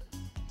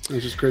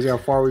 It's just crazy how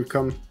far we've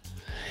come.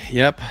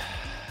 Yep.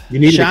 You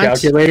needed a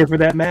calculator for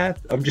that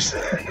math? I'm just...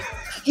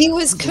 He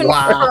was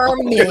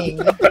confirming.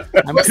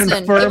 I'm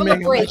confirming. Give him a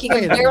break. He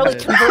can barely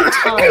convert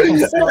time.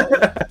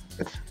 So.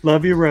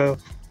 Love you, Ro.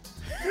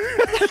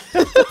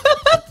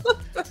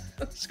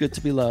 It's good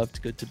to be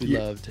loved. Good to be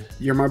loved.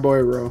 You're my boy,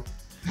 Ro.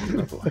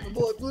 My boy.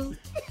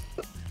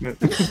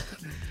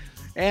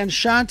 And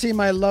Shanti,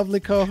 my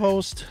lovely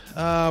co-host,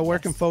 where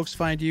can folks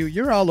find you?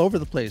 You're all over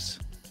the place.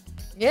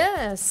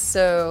 Yes,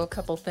 so a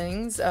couple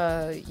things.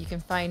 You can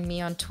find me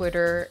on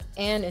Twitter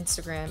and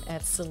Instagram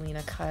at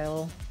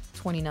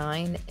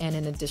SelenaKyle29. And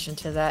in addition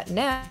to that,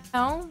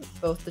 now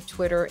both the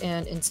Twitter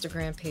and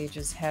Instagram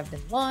pages have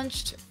been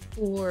launched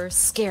for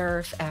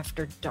Scarif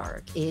After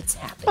Dark. It's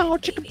happening. Oh,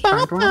 chicken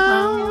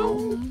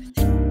bow.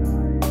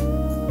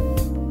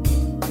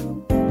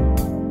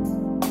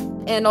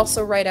 And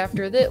also right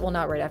after this, well,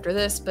 not right after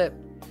this, but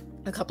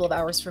a couple of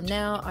hours from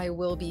now, I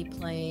will be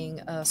playing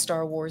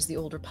Star Wars The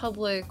Old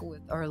Republic with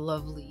our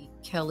lovely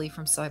Kelly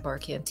from Sidebar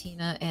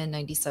Cantina and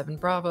 97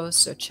 Bravo.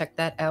 So check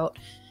that out,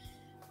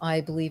 I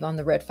believe, on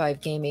the Red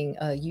 5 Gaming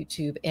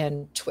YouTube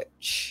and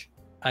Twitch.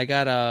 I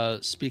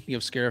got speaking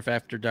of Scarif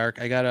After Dark,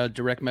 I got a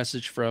direct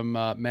message from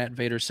Matt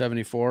Vader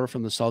 74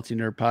 from the Salty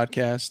Nerd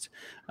podcast.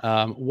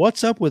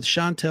 What's up with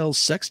Chantel's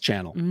sex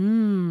channel?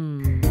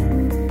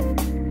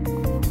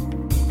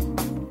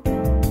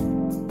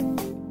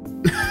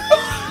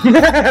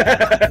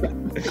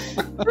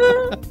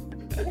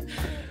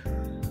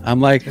 I'm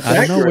like,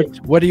 I don't know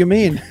what do you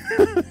mean?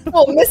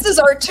 Well, Mrs.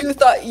 R2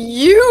 thought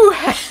you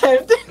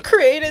had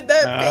created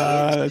that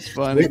page. That's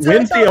funny.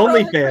 When's the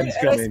OnlyFans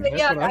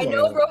coming? I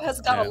know Ro has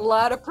got a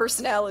lot of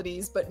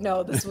personalities, but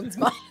no, this one's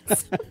mine.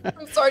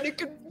 I'm sorry to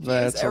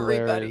confuse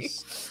everybody.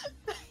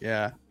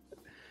 Yeah,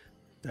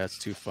 that's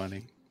too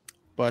funny.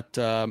 But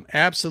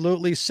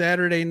absolutely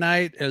Saturday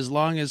night, as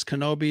long as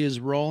Kenobi is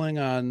rolling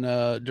on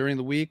during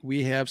the week,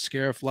 we have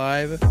Scarif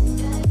Live.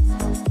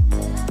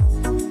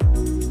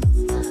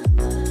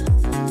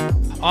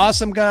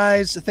 Awesome,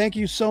 guys. Thank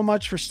you so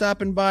much for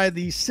stopping by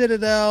the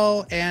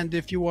Citadel. And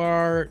if you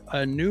are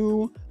a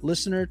new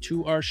listener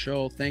to our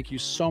show, thank you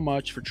so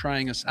much for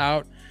trying us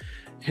out.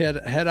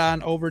 Head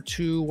on over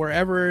to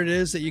wherever it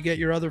is that you get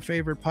your other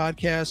favorite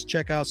podcasts.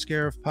 Check out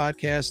Scarif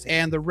Podcast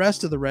and the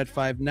rest of the Red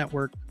 5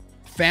 Network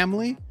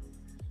family.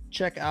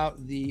 Check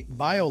out the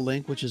bio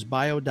link, which is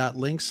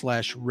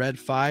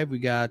bio.link/Red5. We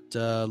got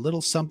a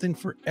little something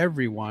for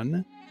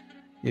everyone.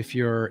 If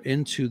you're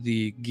into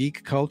the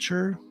geek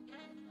culture,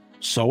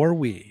 so are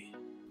we.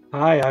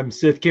 Hi, I'm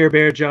Sith Care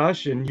Bear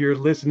Josh, and you're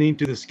listening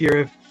to the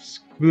Scarif.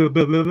 There you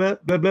go.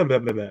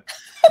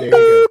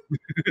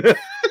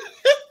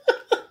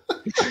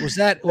 Was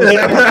that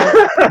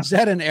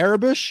an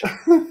Arabish?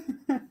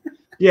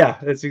 Yeah,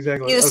 that's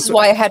exactly. This is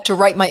why I had to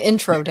write my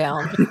intro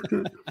down.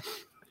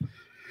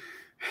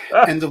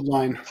 End of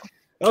line.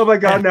 Oh my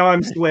God! Now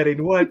I'm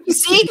sweating. What?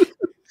 See?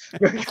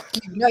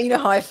 You know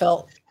how I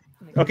felt.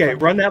 Okay,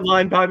 run that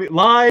line by me.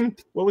 Line.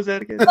 What was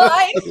that again?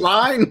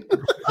 Line.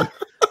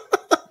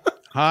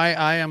 Hi,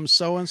 I am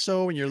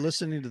so-and-so, and you're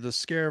listening to the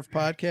Scarif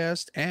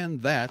Podcast,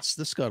 and that's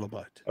the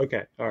Scuttlebutt.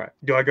 Okay, all right.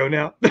 Do I go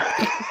now? See?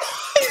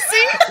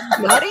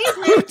 Not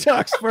easy. Who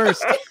talks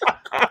first?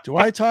 Do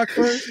I talk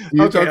first?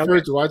 You talk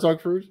first. Do I talk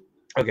first?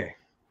 Okay.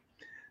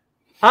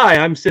 Hi,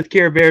 I'm Sith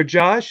Care Bear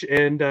Josh,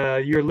 and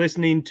you're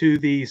listening to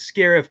the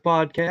Scarif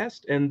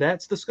Podcast, and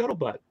that's the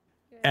Scuttlebutt.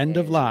 End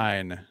of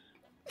line.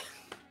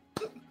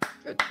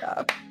 Good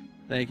job.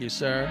 Thank you,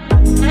 sir.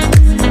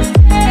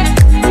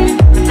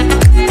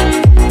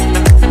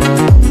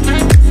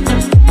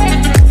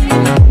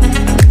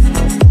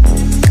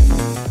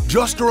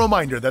 Just a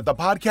reminder that the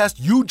podcast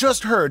you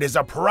just heard is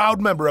a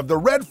proud member of the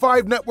Red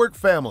 5 Network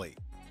family.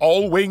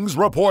 All wings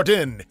report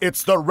in.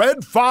 It's the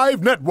Red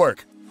 5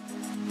 Network.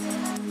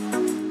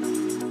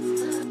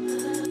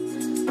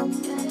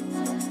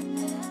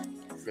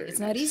 It's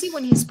not easy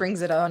when he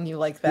springs it on you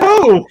like that.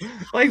 No!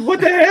 Like,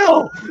 what the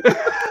hell?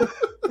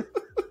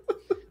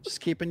 Just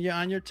keeping you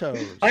on your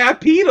toes. I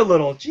peed a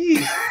little.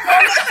 Jeez.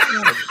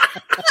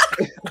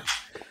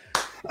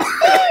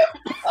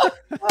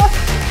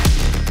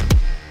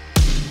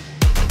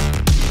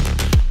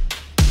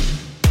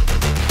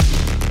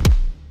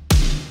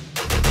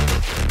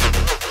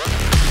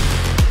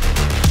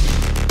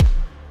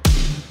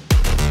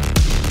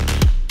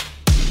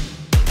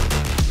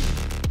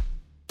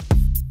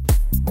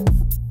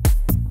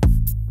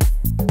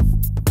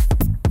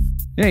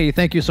 Hey,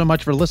 thank you so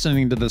much for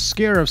listening to the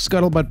Scarif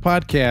Scuttlebutt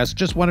podcast.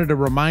 Just wanted to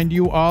remind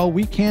you all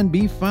we can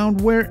be found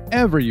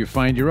wherever you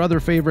find your other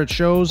favorite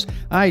shows: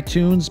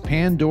 iTunes,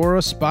 Pandora,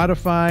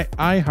 Spotify,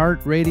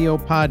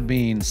 iHeartRadio,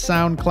 Podbean,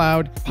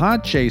 SoundCloud,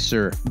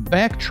 Podchaser,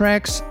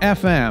 Backtracks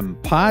FM,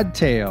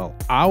 Podtail,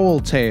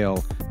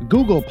 Owltail,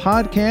 Google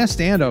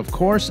Podcast, and of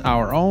course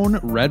our own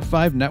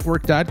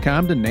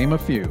Red5Network.com, to name a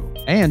few.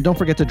 And don't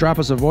forget to drop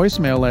us a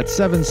voicemail at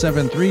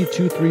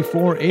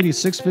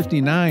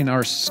 773-234-8659,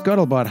 our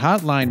Scuttlebutt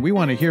hotline. We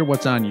want to hear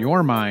what's on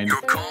your mind.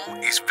 Your call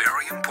is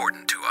very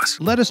important to us.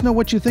 Let us know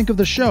what you think of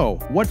the show,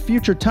 what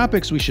future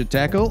topics we should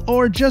tackle,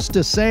 or just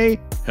to say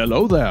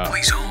hello there.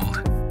 Please hold.